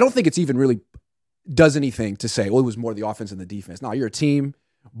I don't think it's even really does anything to say, well, it was more the offense than the defense. No, you're a team.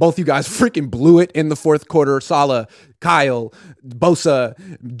 Both you guys freaking blew it in the fourth quarter. Saleh, Kyle, Bosa,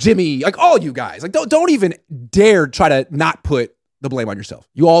 Jimmy, like all you guys. Like don't even dare try to not put the blame on yourself.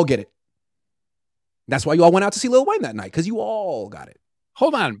 You all get it. That's why you all went out to see Lil Wayne that night, because you all got it.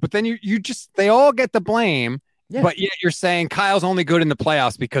 Hold on, but then they all get the blame, but yet you're saying Kyle's only good in the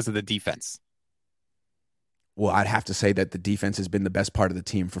playoffs because of the defense. Well, I'd have to say that the defense has been the best part of the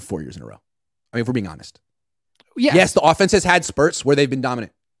team for 4 years in a row. I mean, if we're being honest. Yes, the offense has had spurts where they've been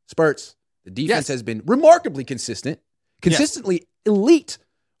dominant. Spurts. The defense has been remarkably consistently elite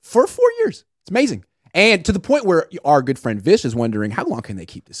for 4 years. It's amazing. And to the point where our good friend Vish is wondering, how long can they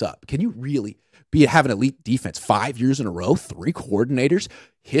keep this up? Can you really have an elite defense 5 years in a row, 3 coordinators?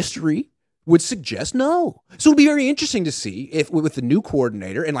 History would suggest no. So it'll be very interesting to see if with the new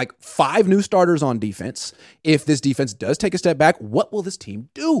coordinator and like 5 new starters on defense, if this defense does take a step back, what will this team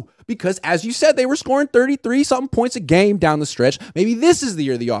do? Because as you said, they were scoring 33-something points a game down the stretch. Maybe this is the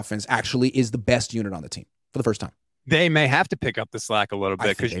year the offense actually is the best unit on the team for the first time. They may have to pick up the slack a little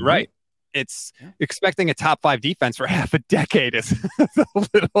bit because you're right. It's expecting a top 5 defense for half a decade is a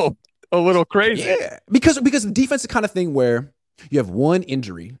little crazy. Yeah, because the defense is the kind of thing where you have one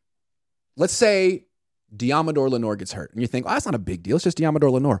injury. Let's say Diamador Lenore gets hurt, and you think, oh, that's not a big deal. It's just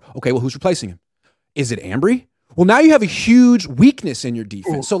Diamador Lenore. Okay, well, who's replacing him? Is it Ambry? Well, now you have a huge weakness in your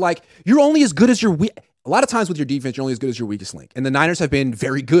defense. So, like, you're only as good as your weak. A lot of times with your defense, you're only as good as your weakest link. And the Niners have been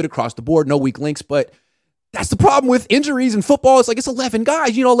very good across the board, no weak links, but that's the problem with injuries in football. It's like it's 11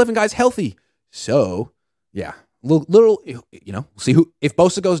 guys, 11 guys healthy. So, yeah, little, see who, if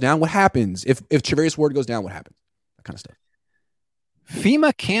Bosa goes down, what happens? If Charvarius Ward goes down, what happens? That kind of stuff.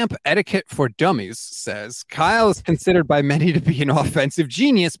 FEMA Camp Etiquette for Dummies says, Kyle is considered by many to be an offensive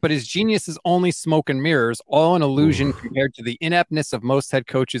genius, but his genius is only smoke and mirrors, all an illusion compared to the ineptness of most head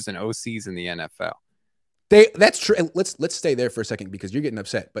coaches and OCs in the NFL. That's true. And let's stay there for a second because you're getting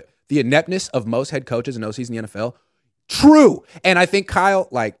upset. But the ineptness of most head coaches and OCs in the NFL, true. And I think Kyle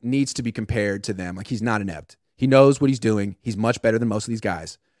needs to be compared to them. Like, he's not inept. He knows what he's doing. He's much better than most of these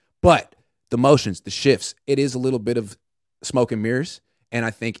guys. But the motions, the shifts, it is a little bit of smoke and mirrors. And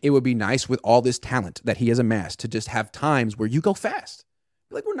I think it would be nice with all this talent that he has amassed to just have times where you go fast.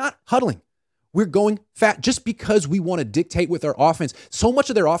 Like, we're not huddling. We're going fast just because we want to dictate with our offense. So much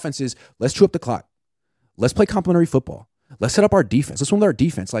of their offense is, let's chew up the clock. Let's play complementary football. Let's set up our defense. Let's run with our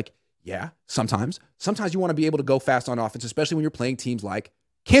defense. Like, yeah, sometimes you want to be able to go fast on offense, especially when you're playing teams like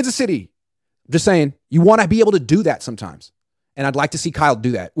Kansas City. Just saying, you want to be able to do that sometimes. And I'd like to see Kyle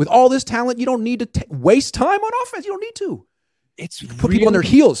do that. With all this talent, you don't need to waste time on offense. You don't need to. It's put people on their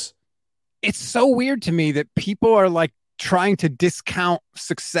heels. It's so weird to me that people are like trying to discount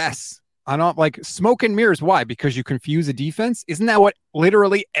success on smoke and mirrors. Why? Because you confuse a defense? Isn't that what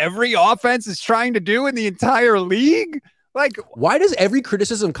literally every offense is trying to do in the entire league? Like, why does every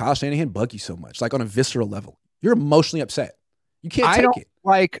criticism of Kyle Shanahan bug you so much? Like on a visceral level, you're emotionally upset. You can't take it.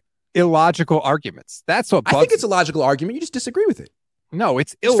 Like illogical arguments. That's what bugs I think it's a logical argument. You just disagree with it. No,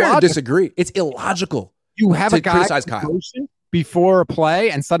 it's illogical. Fair to disagree. It's illogical. You have a guy criticize Kyle before a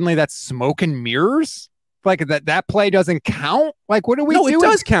play, and suddenly that's smoke and mirrors. Like that play doesn't count. Like, what do we do? No, it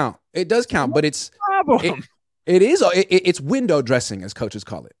does count. It does count, but it's problem. It's window dressing, as coaches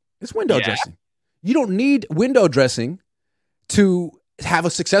call it. It's window dressing. You don't need window dressing to have a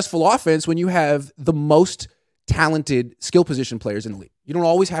successful offense when you have the most talented skill position players in the league. You don't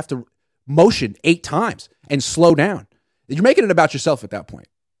always have to motion 8 times and slow down. You're making it about yourself at that point.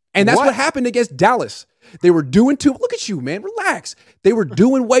 And that's what happened against Dallas. They were doing look at you, man, relax. They were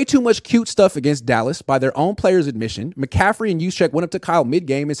doing way too much cute stuff against Dallas by their own players' admission. McCaffrey and Juszczyk went up to Kyle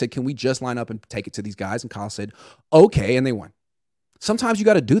mid-game and said, can we just line up and take it to these guys? And Kyle said, okay, and they won. Sometimes you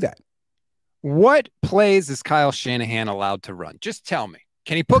got to do that. What plays is Kyle Shanahan allowed to run? Just tell me.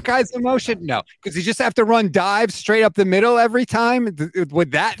 Can he put guys in motion? No. Because he just have to run dives straight up the middle every time?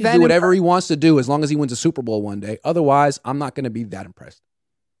 Would that then do whatever he wants to do as long as he wins a Super Bowl one day. Otherwise, I'm not going to be that impressed.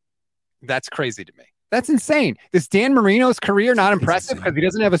 That's crazy to me. That's insane. Is Dan Marino's career not impressive because he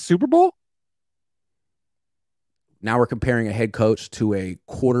doesn't have a Super Bowl? Now we're comparing a head coach to a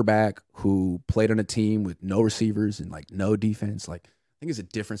quarterback who played on a team with no receivers and like no defense. Like, I think it's a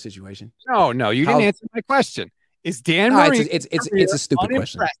different situation. No, you didn't answer my question. Is Dan Marino? It's a stupid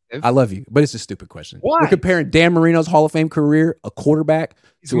question. I love you, but it's a stupid question. Why? We're comparing Dan Marino's Hall of Fame career, a quarterback,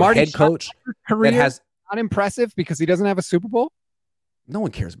 to a head coach that has not impressive because he doesn't have a Super Bowl. No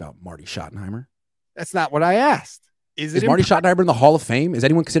one cares about Marty Schottenheimer. That's not what I asked. Is Marty Schottenheimer in the Hall of Fame? Is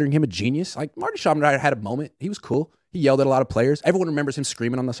anyone considering him a genius? Like, Marty Schottenheimer had a moment. He was cool. He yelled at a lot of players. Everyone remembers him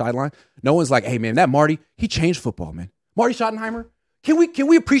screaming on the sideline. No one's like, hey, man, that Marty, he changed football, man. Marty Schottenheimer,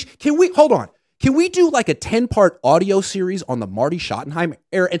 hold on. Can we do like a 10-part audio series on the Marty Schottenheimer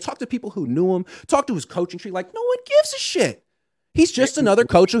era and talk to people who knew him, talk to his coaching tree? Like, no one gives a shit. He's just another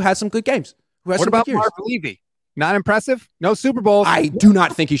coach who has some good games. What about Marv Levy? Not impressive? No Super Bowls. I do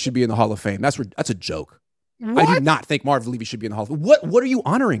not think he should be in the Hall of Fame. That's a joke. What? I do not think Marv Levy should be in the Hall of Fame. What are you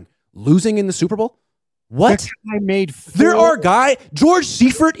honoring? Losing in the Super Bowl? What? I made there are George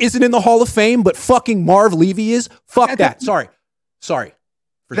Seifert isn't in the Hall of Fame, but fucking Marv Levy is. Fuck that. Sorry.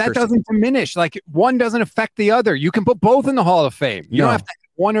 That doesn't diminish. Like, one doesn't affect the other. You can put both in the Hall of Fame. You don't have to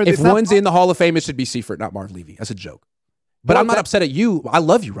have one or the other. If one's in the Hall of Fame, it should be Seifert, not Marv Levy. That's a joke. But I'm not upset at you. I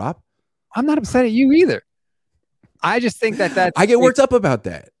love you, Rob. I'm not upset at you either. I just think that I get worked up about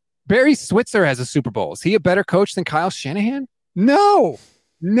that. Barry Switzer has a Super Bowl. Is he a better coach than Kyle Shanahan? No.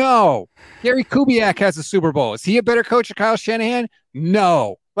 Gary Kubiak has a Super Bowl. Is he a better coach than Kyle Shanahan?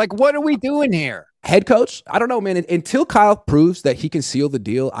 No. Like, what are we doing here? Head coach? I don't know, man. Until Kyle proves that he can seal the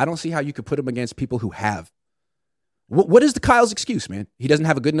deal, I don't see how you could put him against people who have. What is the Kyle's excuse, man? He doesn't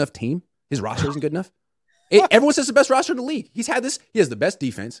have a good enough team? His roster isn't good enough? Everyone says the best roster in the league. He's had this. He has the best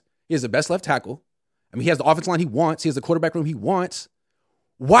defense. He has the best left tackle. I mean, he has the offensive line he wants. He has the quarterback room he wants.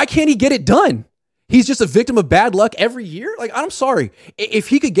 Why can't he get it done? He's just a victim of bad luck every year? Like, I'm sorry. If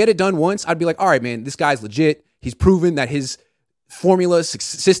he could get it done once, I'd be like, all right, man, this guy's legit. He's proven that his formula,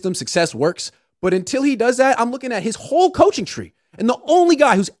 system, success works. But until he does that, I'm looking at his whole coaching tree. And the only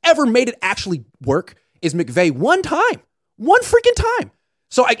guy who's ever made it actually work is McVay one freaking time.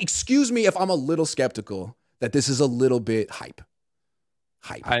 So excuse me if I'm a little skeptical that this is a little bit hype.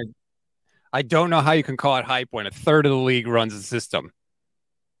 I don't know how you can call it hype when a third of the league runs the system.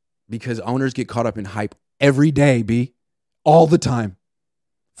 Because owners get caught up in hype every day, B. All the time.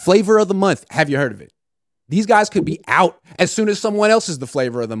 Flavor of the month. Have you heard of it? These guys could be out as soon as someone else is the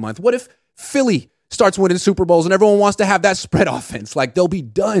flavor of the month. What if Philly starts winning Super Bowls and everyone wants to have that spread offense? Like, they'll be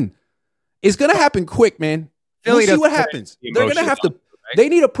done. It's going to happen quick, man. We'll see what happens. They're going to have to. Right? They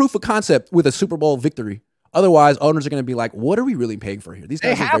need a proof of concept with a Super Bowl victory. Otherwise, owners are going to be like, what are we really paying for here? These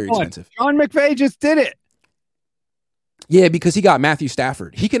guys are very expensive. John McVay just did it. Yeah, because he got Matthew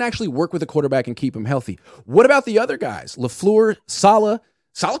Stafford. He can actually work with a quarterback and keep him healthy. What about the other guys? LaFleur, Saleh.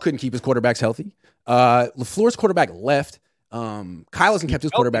 Saleh couldn't keep his quarterbacks healthy. LaFleur's quarterback left. Kyle hasn't kept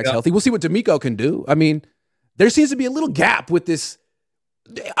his quarterbacks healthy. We'll see what D'Amico can do. I mean, there seems to be a little gap with this.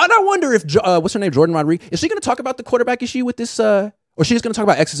 And I wonder if, what's her name, Jordan Rodriguez, is she going to talk about the quarterback issue with this, or is she just going to talk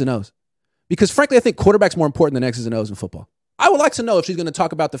about X's and O's? Because frankly, I think quarterback's more important than X's and O's in football. I would like to know if she's going to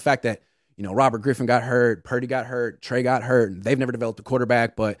talk about the fact that, you know, Robert Griffin got hurt, Purdy got hurt, Trey got hurt, and they've never developed a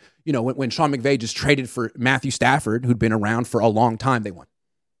quarterback. But, you know, when Sean McVay just traded for Matthew Stafford, who'd been around for a long time, they won.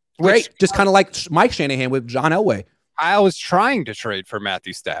 Great. Just kind of like Mike Shanahan with John Elway. I was trying to trade for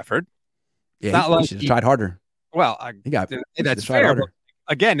Matthew Stafford. Yeah, he should have tried harder. Well, that's fair. Harder.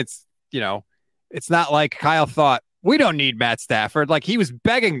 Again, it's, you know, it's not like Kyle thought we don't need Matt Stafford. Like, he was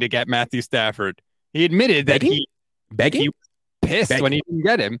begging to get Matthew Stafford. He admitted that he was pissed when he didn't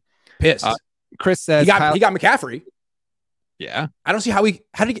get him. Pissed. Chris says he got McCaffrey. Yeah. I don't see how did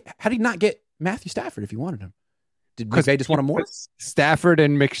he not get Matthew Stafford if he wanted him? Did McVay just want him more? Stafford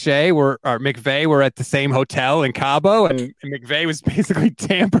and McVay were at the same hotel in Cabo, and McVay was basically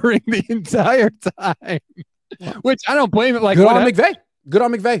tampering the entire time. Which I don't blame it. Like, Good on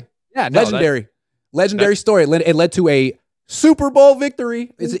McVay. Yeah, legendary story. It led to a Super Bowl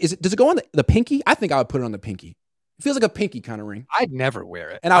victory. Does it go on the pinky? I think I would put it on the pinky. It feels like a pinky kind of ring. I'd never wear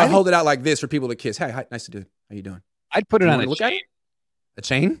it. And I would hold it out like this for people to kiss. Hey, hi, nice to do it. How you doing? I'd put it on a chain. A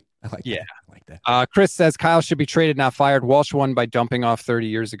chain? I like that. Chris says Kyle should be traded, not fired. Walsh won by dumping off 30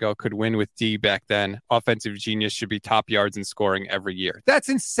 years ago. Could win with D back then. Offensive genius, should be top yards and scoring every year. That's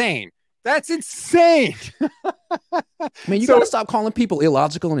insane. I mean, you got to stop calling people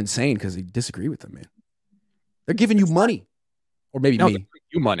illogical and insane because you disagree with them, man. They're giving you money. Or maybe me.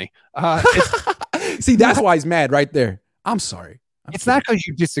 You money. See, that's why he's mad right there. I'm sorry. It's not because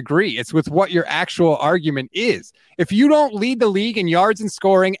you disagree. It's with what your actual argument is. If you don't lead the league in yards and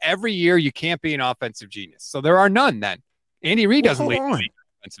scoring every year, you can't be an offensive genius. So there are none then. Andy Reid doesn't lead the league in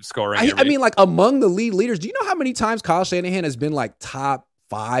offensive scoring. I mean, like, among the lead leaders, do you know how many times Kyle Shanahan has been like top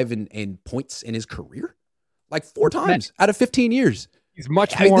 5 in points in his career? Like 4 times out of 15 years. He's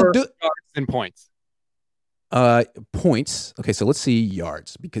much more yards than points. Points. Okay, so let's see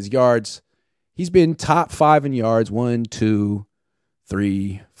yards. Because yards, he's been top 5 in yards. 1, 2,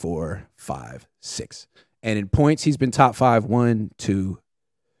 3, 4, 5, 6. And in points, he's been top 5 1, 2,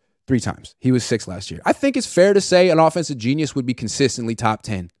 3 times. He was 6 last year. I think it's fair to say an offensive genius would be consistently top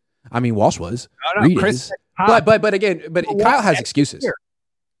 10. I mean, Walsh was. Reid is. But again, Kyle has excuses.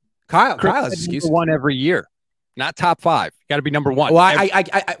 Kyle has excuses. Number 1 every year, not top 5. Got to be number 1. Well,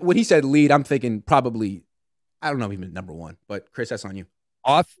 I when he said lead, I'm thinking probably, I don't know if even number 1. But Chris, that's on you.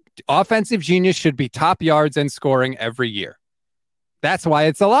 Offensive genius should be top yards and scoring every year. That's why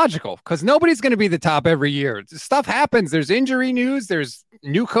it's illogical, because nobody's going to be the top every year. Stuff happens. There's injury news. There's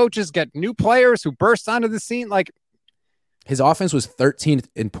new coaches get new players who burst onto the scene. Like, his offense was 13th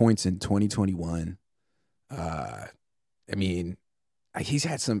in points in 2021. I mean, he's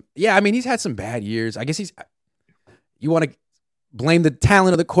had some bad years. I guess you want to blame the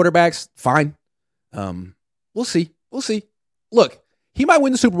talent of the quarterbacks. Fine. We'll see. Look, he might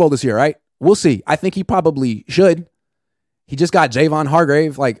win the Super Bowl this year, right? We'll see. I think he probably should. He just got Javon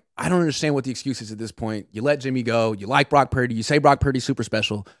Hargrave. Like, I don't understand what the excuse is at this point. You let Jimmy go. You like Brock Purdy. You say Brock Purdy's super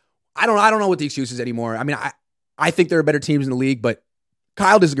special. I don't know what the excuse is anymore. I mean, I think there are better teams in the league, but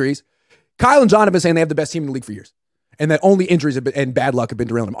Kyle disagrees. Kyle and John have been saying they have the best team in the league for years, and that only injuries and bad luck have been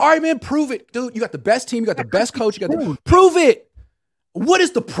derailing them. All right, man, prove it, dude. You got the best team. You got the best coach. Prove it. What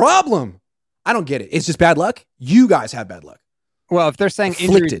is the problem? I don't get it. It's just bad luck. You guys have bad luck. Well, if they're saying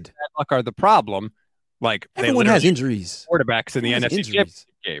injuries and bad luck are the problem, like, everyone has injuries. Quarterbacks in the NFC Championship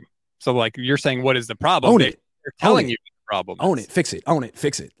game. So, like, you're saying, what is the problem? They're telling you the problem. Own it. Fix it.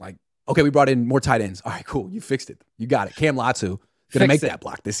 Like, okay, we brought in more tight ends. All right, cool. You fixed it. You got it. Cam Latu gonna make that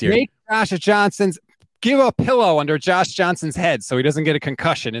block this year. Give a pillow under Josh Johnson's head so he doesn't get a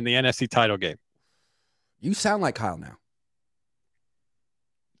concussion in the NFC title game. You sound like Kyle now.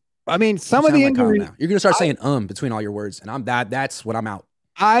 I mean, some of the injuries. You're gonna start saying between all your words, and that's when I'm out.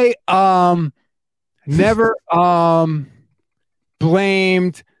 I never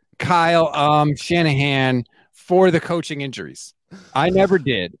blamed Kyle Shanahan for the coaching injuries. I never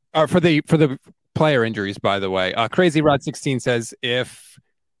did. For the player injuries, by the way. Crazy Rod 16 says if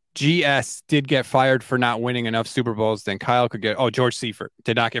GS did get fired for not winning enough Super Bowls, then Kyle could get. Oh, George Seifert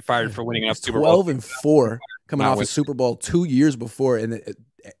did not get fired for winning enough Super Bowls. 12-4 coming off a Super Bowl 2 years before, and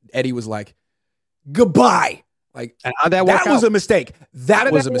Eddie was like, "Goodbye." Like, that was a mistake.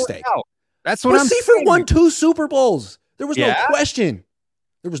 That was a mistake. That's what I'm saying. Seifert won 2 Super Bowls. There was no question.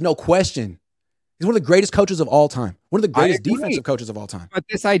 He's one of the greatest coaches of all time. One of the greatest defensive coaches of all time. But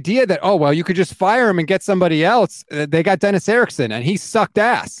this idea that, you could just fire him and get somebody else. They got Dennis Erickson, and he sucked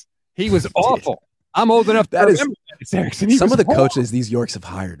ass. He was awful. I'm old enough to remember Dennis Erickson. Some of the coaches these Yorks have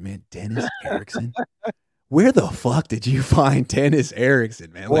hired, man. Dennis Erickson. Where the fuck did you find Dennis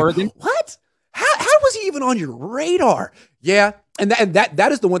Erickson, man? Oregon. Like, what? How was he even on your radar? Yeah. And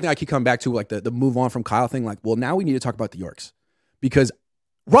that is the one thing I keep coming back to, like the move on from Kyle thing. Like, well, now we need to talk about the Yorks, because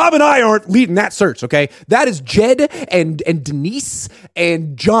Rob and I aren't leading that search, okay? That is Jed and Denise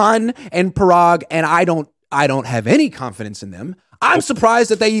and John and Parag, and I don't have any confidence in them. I'm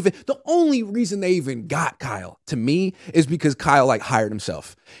surprised that the only reason they even got Kyle, to me, is because Kyle hired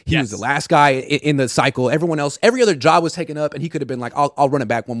himself. He was the last guy in the cycle. Everyone else, every other job was taken up, and he could have been like, I'll run it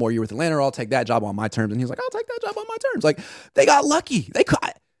back one more year with Atlanta, or I'll take that job on my terms. And he was like, I'll take that job on my terms. Like, they got lucky.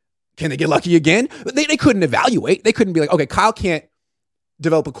 Can they get lucky again? They couldn't evaluate. They couldn't be like, okay, Kyle can't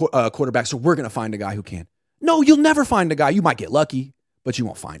develop a quarterback, so we're going to find a guy who can. No, you'll never find a guy. You might get lucky, but you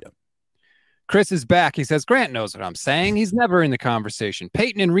won't find him. Chris is back. He says, Grant knows what I'm saying. He's never in the conversation.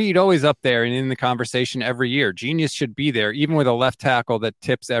 Peyton and Reed always up there and in the conversation every year. Genius should be there, even with a left tackle that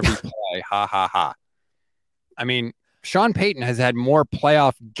tips every play. Ha, ha, ha. I mean, Sean Payton has had more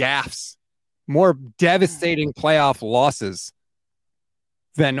playoff gaffes, more devastating playoff losses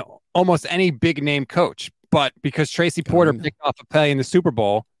than almost any big-name coach. But because Tracy Porter picked off a play in the Super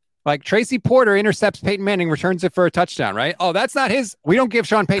Bowl, like Tracy Porter intercepts Peyton Manning, returns it for a touchdoon, right? Oh, that's not his. We don't give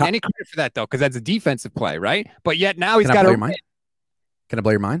Sean Payton any credit for that, though, because that's a defensive play, right? But yet now he's got to. Can I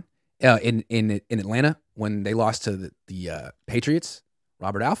blow your mind? In Atlanta, when they lost to the Patriots,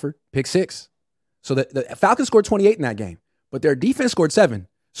 Robert Alford, pick 6. So the Falcons scored 28 in that game, but their defense scored 7.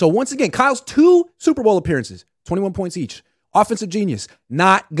 So once again, Kyle's 2 Super Bowl appearances, 21 points each. Offensive genius,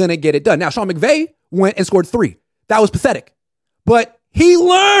 not going to get it done. Now, Sean McVay went and scored 3. That was pathetic. But he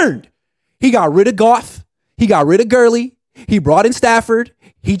learned. He got rid of Goff. He got rid of Gurley. He brought in Stafford.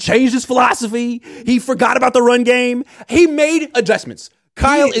 He changed his philosophy. He forgot about the run game. He made adjustments.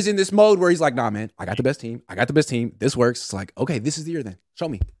 Kyle is in this mode where he's like, nah, man, I got the best team. This works. It's like, okay, this is the year then. Show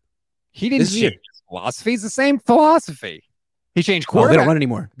me. He didn't change his philosophy. It's the same philosophy. He changed quarterback. They don't run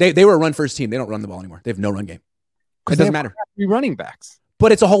anymore. They were a run-first team. They don't run the ball anymore. They have no run game. It doesn't matter. Running backs.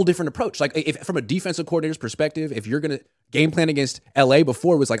 But it's a whole different approach. Like, if from a defensive coordinator's perspective, if you're going to game plan against LA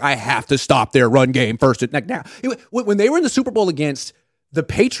before, it was like, I have to stop their run game first. Like now, when they were in the Super Bowl against the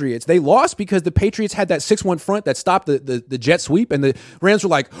Patriots, they lost because the Patriots had that 6-1 front that stopped the jet sweep, and the Rams were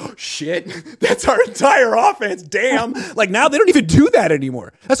like, oh, shit, that's our entire offense. Damn. Like, now they don't even do that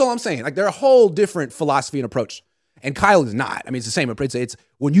anymore. That's all I'm saying. Like, they're a whole different philosophy and approach. And Kyle is not. I mean, it's the same approach. It's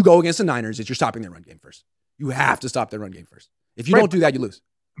when you go against the Niners, you're stopping their run game first. You have to stop their run game first. If you don't do that, you lose.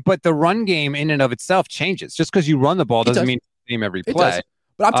 But the run game in and of itself changes. Just because you run the ball doesn't mean you name every play.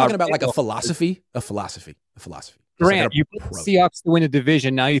 But I'm talking about like a philosophy. Grant, you put the Seahawks to win the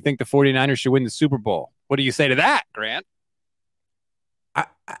division. Now you think the 49ers should win the Super Bowl. What do you say to that, Grant?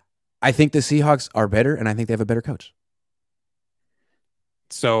 I think the Seahawks are better, and I think they have a better coach.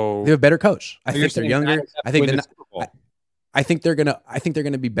 So they have a better coach. I think they're younger. I think they're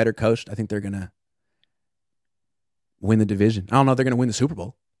gonna be better coached. I think they're gonna win the division. I don't know if they're going to win the Super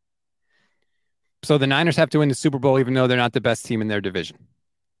Bowl. So the Niners have to win the Super Bowl even though they're not the best team in their division.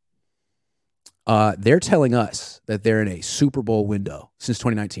 They're telling us that they're in a Super Bowl window since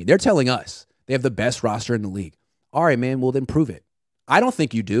 2019. They're telling us they have the best roster in the league. All right, man, well then prove it. I don't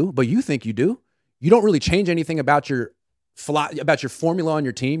think you do, but you think you do. You don't really change anything about your formula on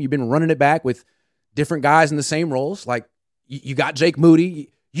your team. You've been running it back with different guys in the same roles. Like you got Jake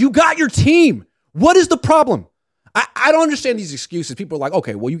Moody. You got your team. What is the problem? I don't understand these excuses. People are like,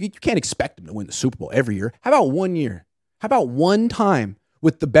 okay, well, you can't expect them to win the Super Bowl every year. How about 1 year? How about one time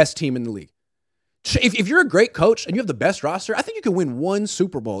with the best team in the league? If you're a great coach and you have the best roster, I think you can win 1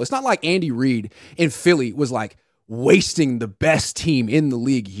 Super Bowl. It's not like Andy Reid in Philly was like wasting the best team in the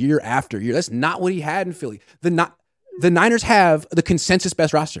league year after year. That's not what he had in Philly. The Niners have the consensus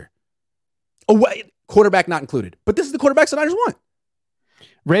best roster. Quarterback not included. But this is the quarterbacks the Niners want.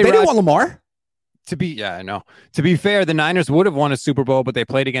 They didn't want Lamar. To be fair, the Niners would have won a Super Bowl, but they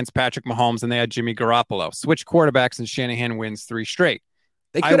played against Patrick Mahomes and they had Jimmy Garoppolo. Switch quarterbacks and Shanahan wins 3 straight.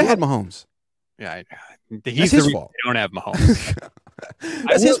 They could have had Mahomes. Yeah, he's his fault. They don't have Mahomes.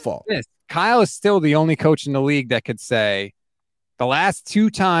 That's his fault. Kyle is still the only coach in the league that could say the last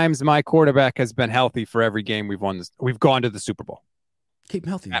 2 times my quarterback has been healthy for every game we've gone to the Super Bowl. Keep him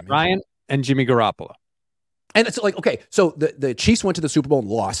healthy. Matt Ryan and Jimmy Garoppolo. And it's like, okay, so the Chiefs went to the Super Bowl and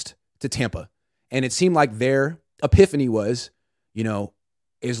lost to Tampa. And it seemed like their epiphany was,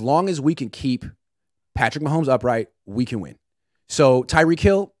 as long as we can keep Patrick Mahomes upright, we can win. So Tyreek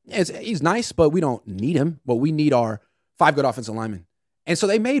Hill, he's nice, but we don't need him. What we need are 5 good offensive linemen. And so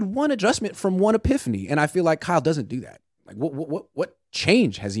they made one adjustment from one epiphany. And I feel like Kyle doesn't do that. Like what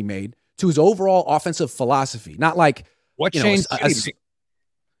change has he made to his overall offensive philosophy? Not like what change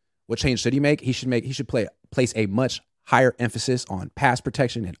what change should he make? He should place a much higher emphasis on pass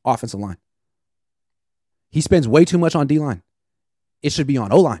protection and offensive line. He spends way too much on D-line. It should be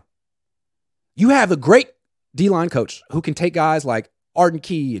on O-line. You have a great D-line coach who can take guys like Arden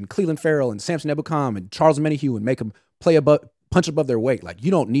Key and Cleveland Farrell and Samson Ebukam and Charles Menahue and make them punch above their weight. Like,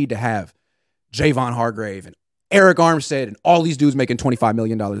 you don't need to have Javon Hargrave and Eric Armstead and all these dudes making $25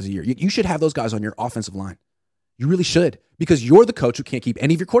 million a year. You should have those guys on your offensive line. You really should, because you're the coach who can't keep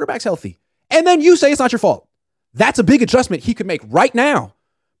any of your quarterbacks healthy. And then you say it's not your fault. That's a big adjustment he could make right now,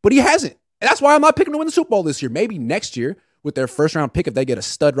 but he hasn't. And that's why I'm not picking to win the Super Bowl this year. Maybe next year with their first round pick, if they get a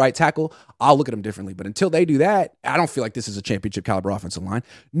stud right tackle, I'll look at them differently. But until they do that, I don't feel like this is a championship caliber offensive line.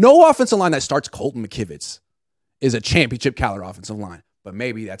 No offensive line that starts Colton McKivitz is a championship caliber offensive line, but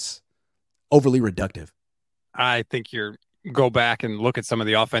maybe that's overly reductive. I think go back and look at some of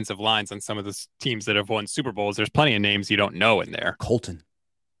the offensive lines on some of the teams that have won Super Bowls. There's plenty of names you don't know in there. Colton.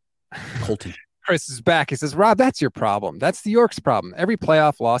 Chris is back. He says, Rob, that's your problem. That's the York's problem. Every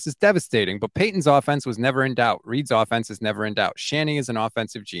playoff loss is devastating, but Peyton's offense was never in doubt. Reed's offense is never in doubt. Shanny is an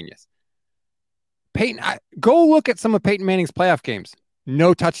offensive genius. Peyton, go look at some of Peyton Manning's playoff games.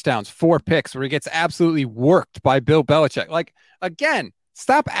 No touchdowns, 4 picks, where he gets absolutely worked by Bill Belichick. Like, again,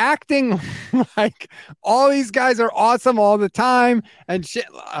 stop acting like all these guys are awesome all the time and shit.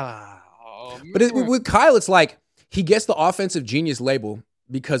 But with Kyle, it's like he gets the offensive genius label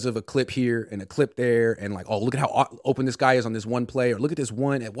because of a clip here and a clip there, and like, oh, look at how open this guy is on this one play, or look at this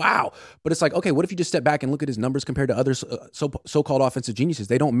one, and wow. But it's like, okay, what if you just step back and look at his numbers compared to other so-called offensive geniuses?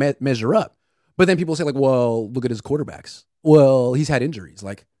 They don't measure up. But then people say like, well, look at his quarterbacks. Well, he's had injuries.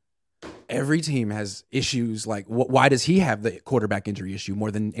 Like, every team has issues. Like, why does he have the quarterback injury issue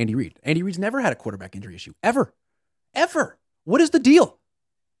more than Andy Reid? Andy Reid's never had a quarterback injury issue, ever. What is the deal?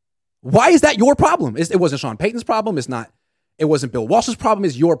 Why is that your problem? It wasn't Sean Payton's problem. It wasn't Bill Walsh's problem.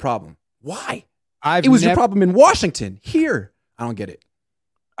 It's your problem. Why? It was your problem in Washington. Here, I don't get it.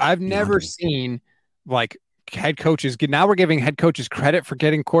 I've never seen like head coages. Now we're giving head coaches credit for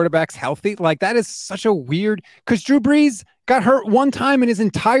getting quarterbacks healthy. Like, that is such a weird, because Drew Brees got hurt one time in his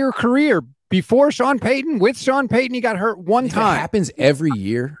entire career. Before Sean Payton, with Sean Payton, he got hurt one time. It happens every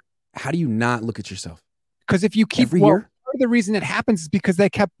year. How do you not look at yourself? Because if you keep every year. The reason it happens is because they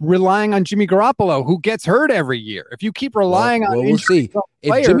kept relying on Jimmy Garoppolo, who gets hurt every year. If you keep relying on, we'll see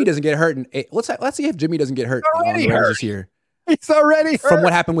if Jimmy doesn't get hurt. Let's see if Jimmy doesn't get hurt this year. He's already hurt. From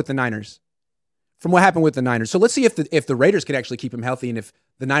what happened with the Niners. So let's see if the Raiders can actually keep him healthy, and if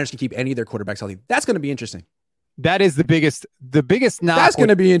the Niners can keep any of their quarterbacks healthy. That's going to be interesting. That is the biggest knock. That's going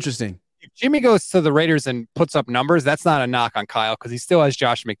to be interesting. If Jimmy goes to the Raiders and puts up numbers, that's not a knock on Kyle, because he still has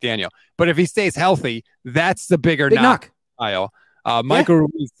Josh McDaniel. But if he stays healthy, that's the big knock. Kyle. Michael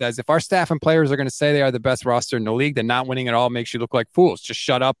Ruiz says, if our staff and players are going to say they are the best roster in the league, then not winning at all makes you look like fools. Just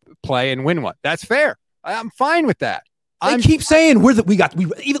shut up, play, and win one. That's fair. I'm fine with that. I keep saying we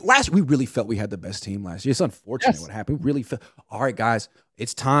really felt we had the best team last year. It's unfortunate what happened. We really felt, all right, guys,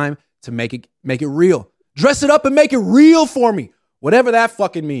 it's time to make it real. Dress it up and make it real for me. Whatever that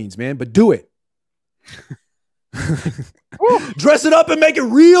fucking means, man, but do it. Dress it up and make it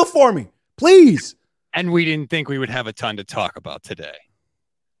real for me, please. And we didn't think we would have a ton to talk about today.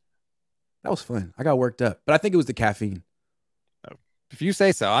 That was fun. I got worked up, but I think it was the caffeine. If you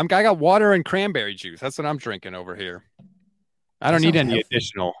say so. I got water and cranberry juice. That's what I'm drinking over here. I don't need any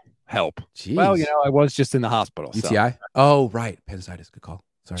additional help. Jeez. Well, I was just in the hospital. UTI? So. Oh, right. Appendicitis. Good call.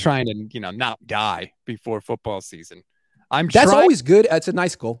 Sorry. Trying to, not die before football season. That's always good. That's a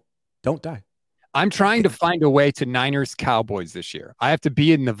nice goal. Don't die. I'm trying to find a way to Niners Cowboys this year. I have to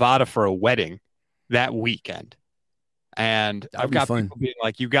be in Nevada for a wedding that weekend. And I've got people being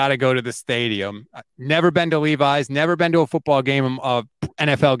like, you got to go to the stadium. I've never been to Levi's, never been to a football game,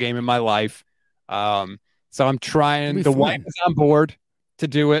 NFL game in my life. So I'm trying. The wife is on board to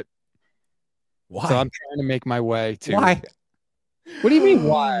do it. Why? So I'm trying to make my way to. Why? What do you mean?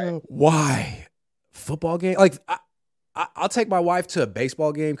 Why? Why? Football game? Like, I'll take my wife to a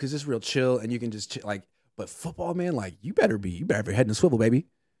baseball game because it's real chill and you can just but football, man, like you better be heading to swivel, baby.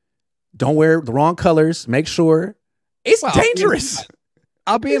 Don't wear the wrong colors. Make sure it's dangerous.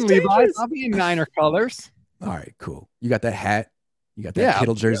 I'll be in Levi's. I'll be in Niner colors. All right, cool. You got that hat. You got that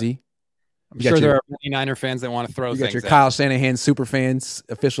Kittle jersey. I'm sure there are many Niner fans that want to throw things. You got your Kyle Shanahan Superfans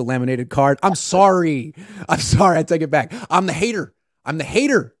official laminated card. I'm sorry. I take it back. I'm the hater. I'm the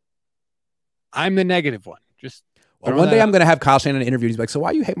negative one. Just one day I'm going to have Kyle Shanahan interview. He's like, so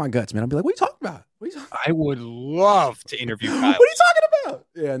why you hate my guts, man? I'll be like, what are you talking about? I would love to interview Kyle. What are you talking about?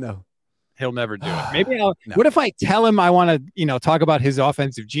 Yeah, no. He'll never do it. Maybe I'll. No. What if I tell him I want to, talk about his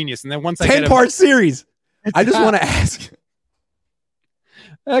offensive genius, and then once 10-part series. I just want to ask.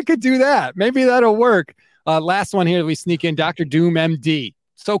 I could do that. Maybe that'll work. Last one here. We sneak in Dr. Doom MD.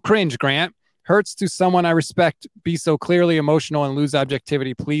 So cringe, Grant. Hurts to someone I respect. Be so clearly emotional and lose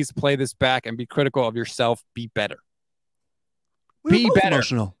objectivity. Please play this back and be critical of yourself. Be better. Be better.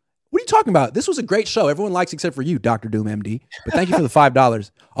 Emotional. What are you talking about? This was a great show. Everyone likes except for you, Dr. Doom MD. But thank you for the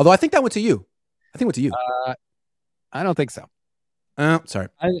 $5. Although I think that went to you. I don't think so. Sorry.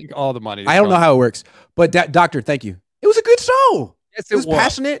 I think all the money. I don't know how it works, but doctor, thank you. It was a good show. Yes, it was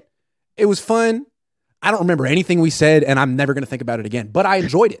passionate. It was fun. I don't remember anything we said, and I'm never going to think about it again, but I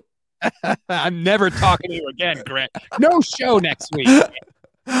enjoyed it. I'm never talking to you again, Grant. No show next week.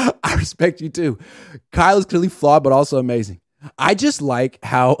 I respect you too. Kyle is clearly flawed, but also amazing. I just like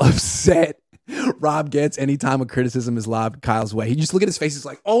how upset Rob gets anytime a criticism is lobbed Kyle's way. He just look at his face. He's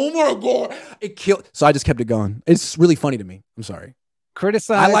like, oh my God, it killed. So I just kept it going. It's really funny to me. I'm sorry.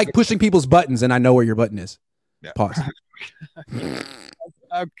 Criticize. I like pushing people's buttons, and I know where your button is. Yeah. Pause.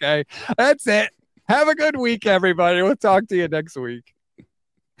 Okay. That's it. Have a good week, everybody. We'll talk to you next week.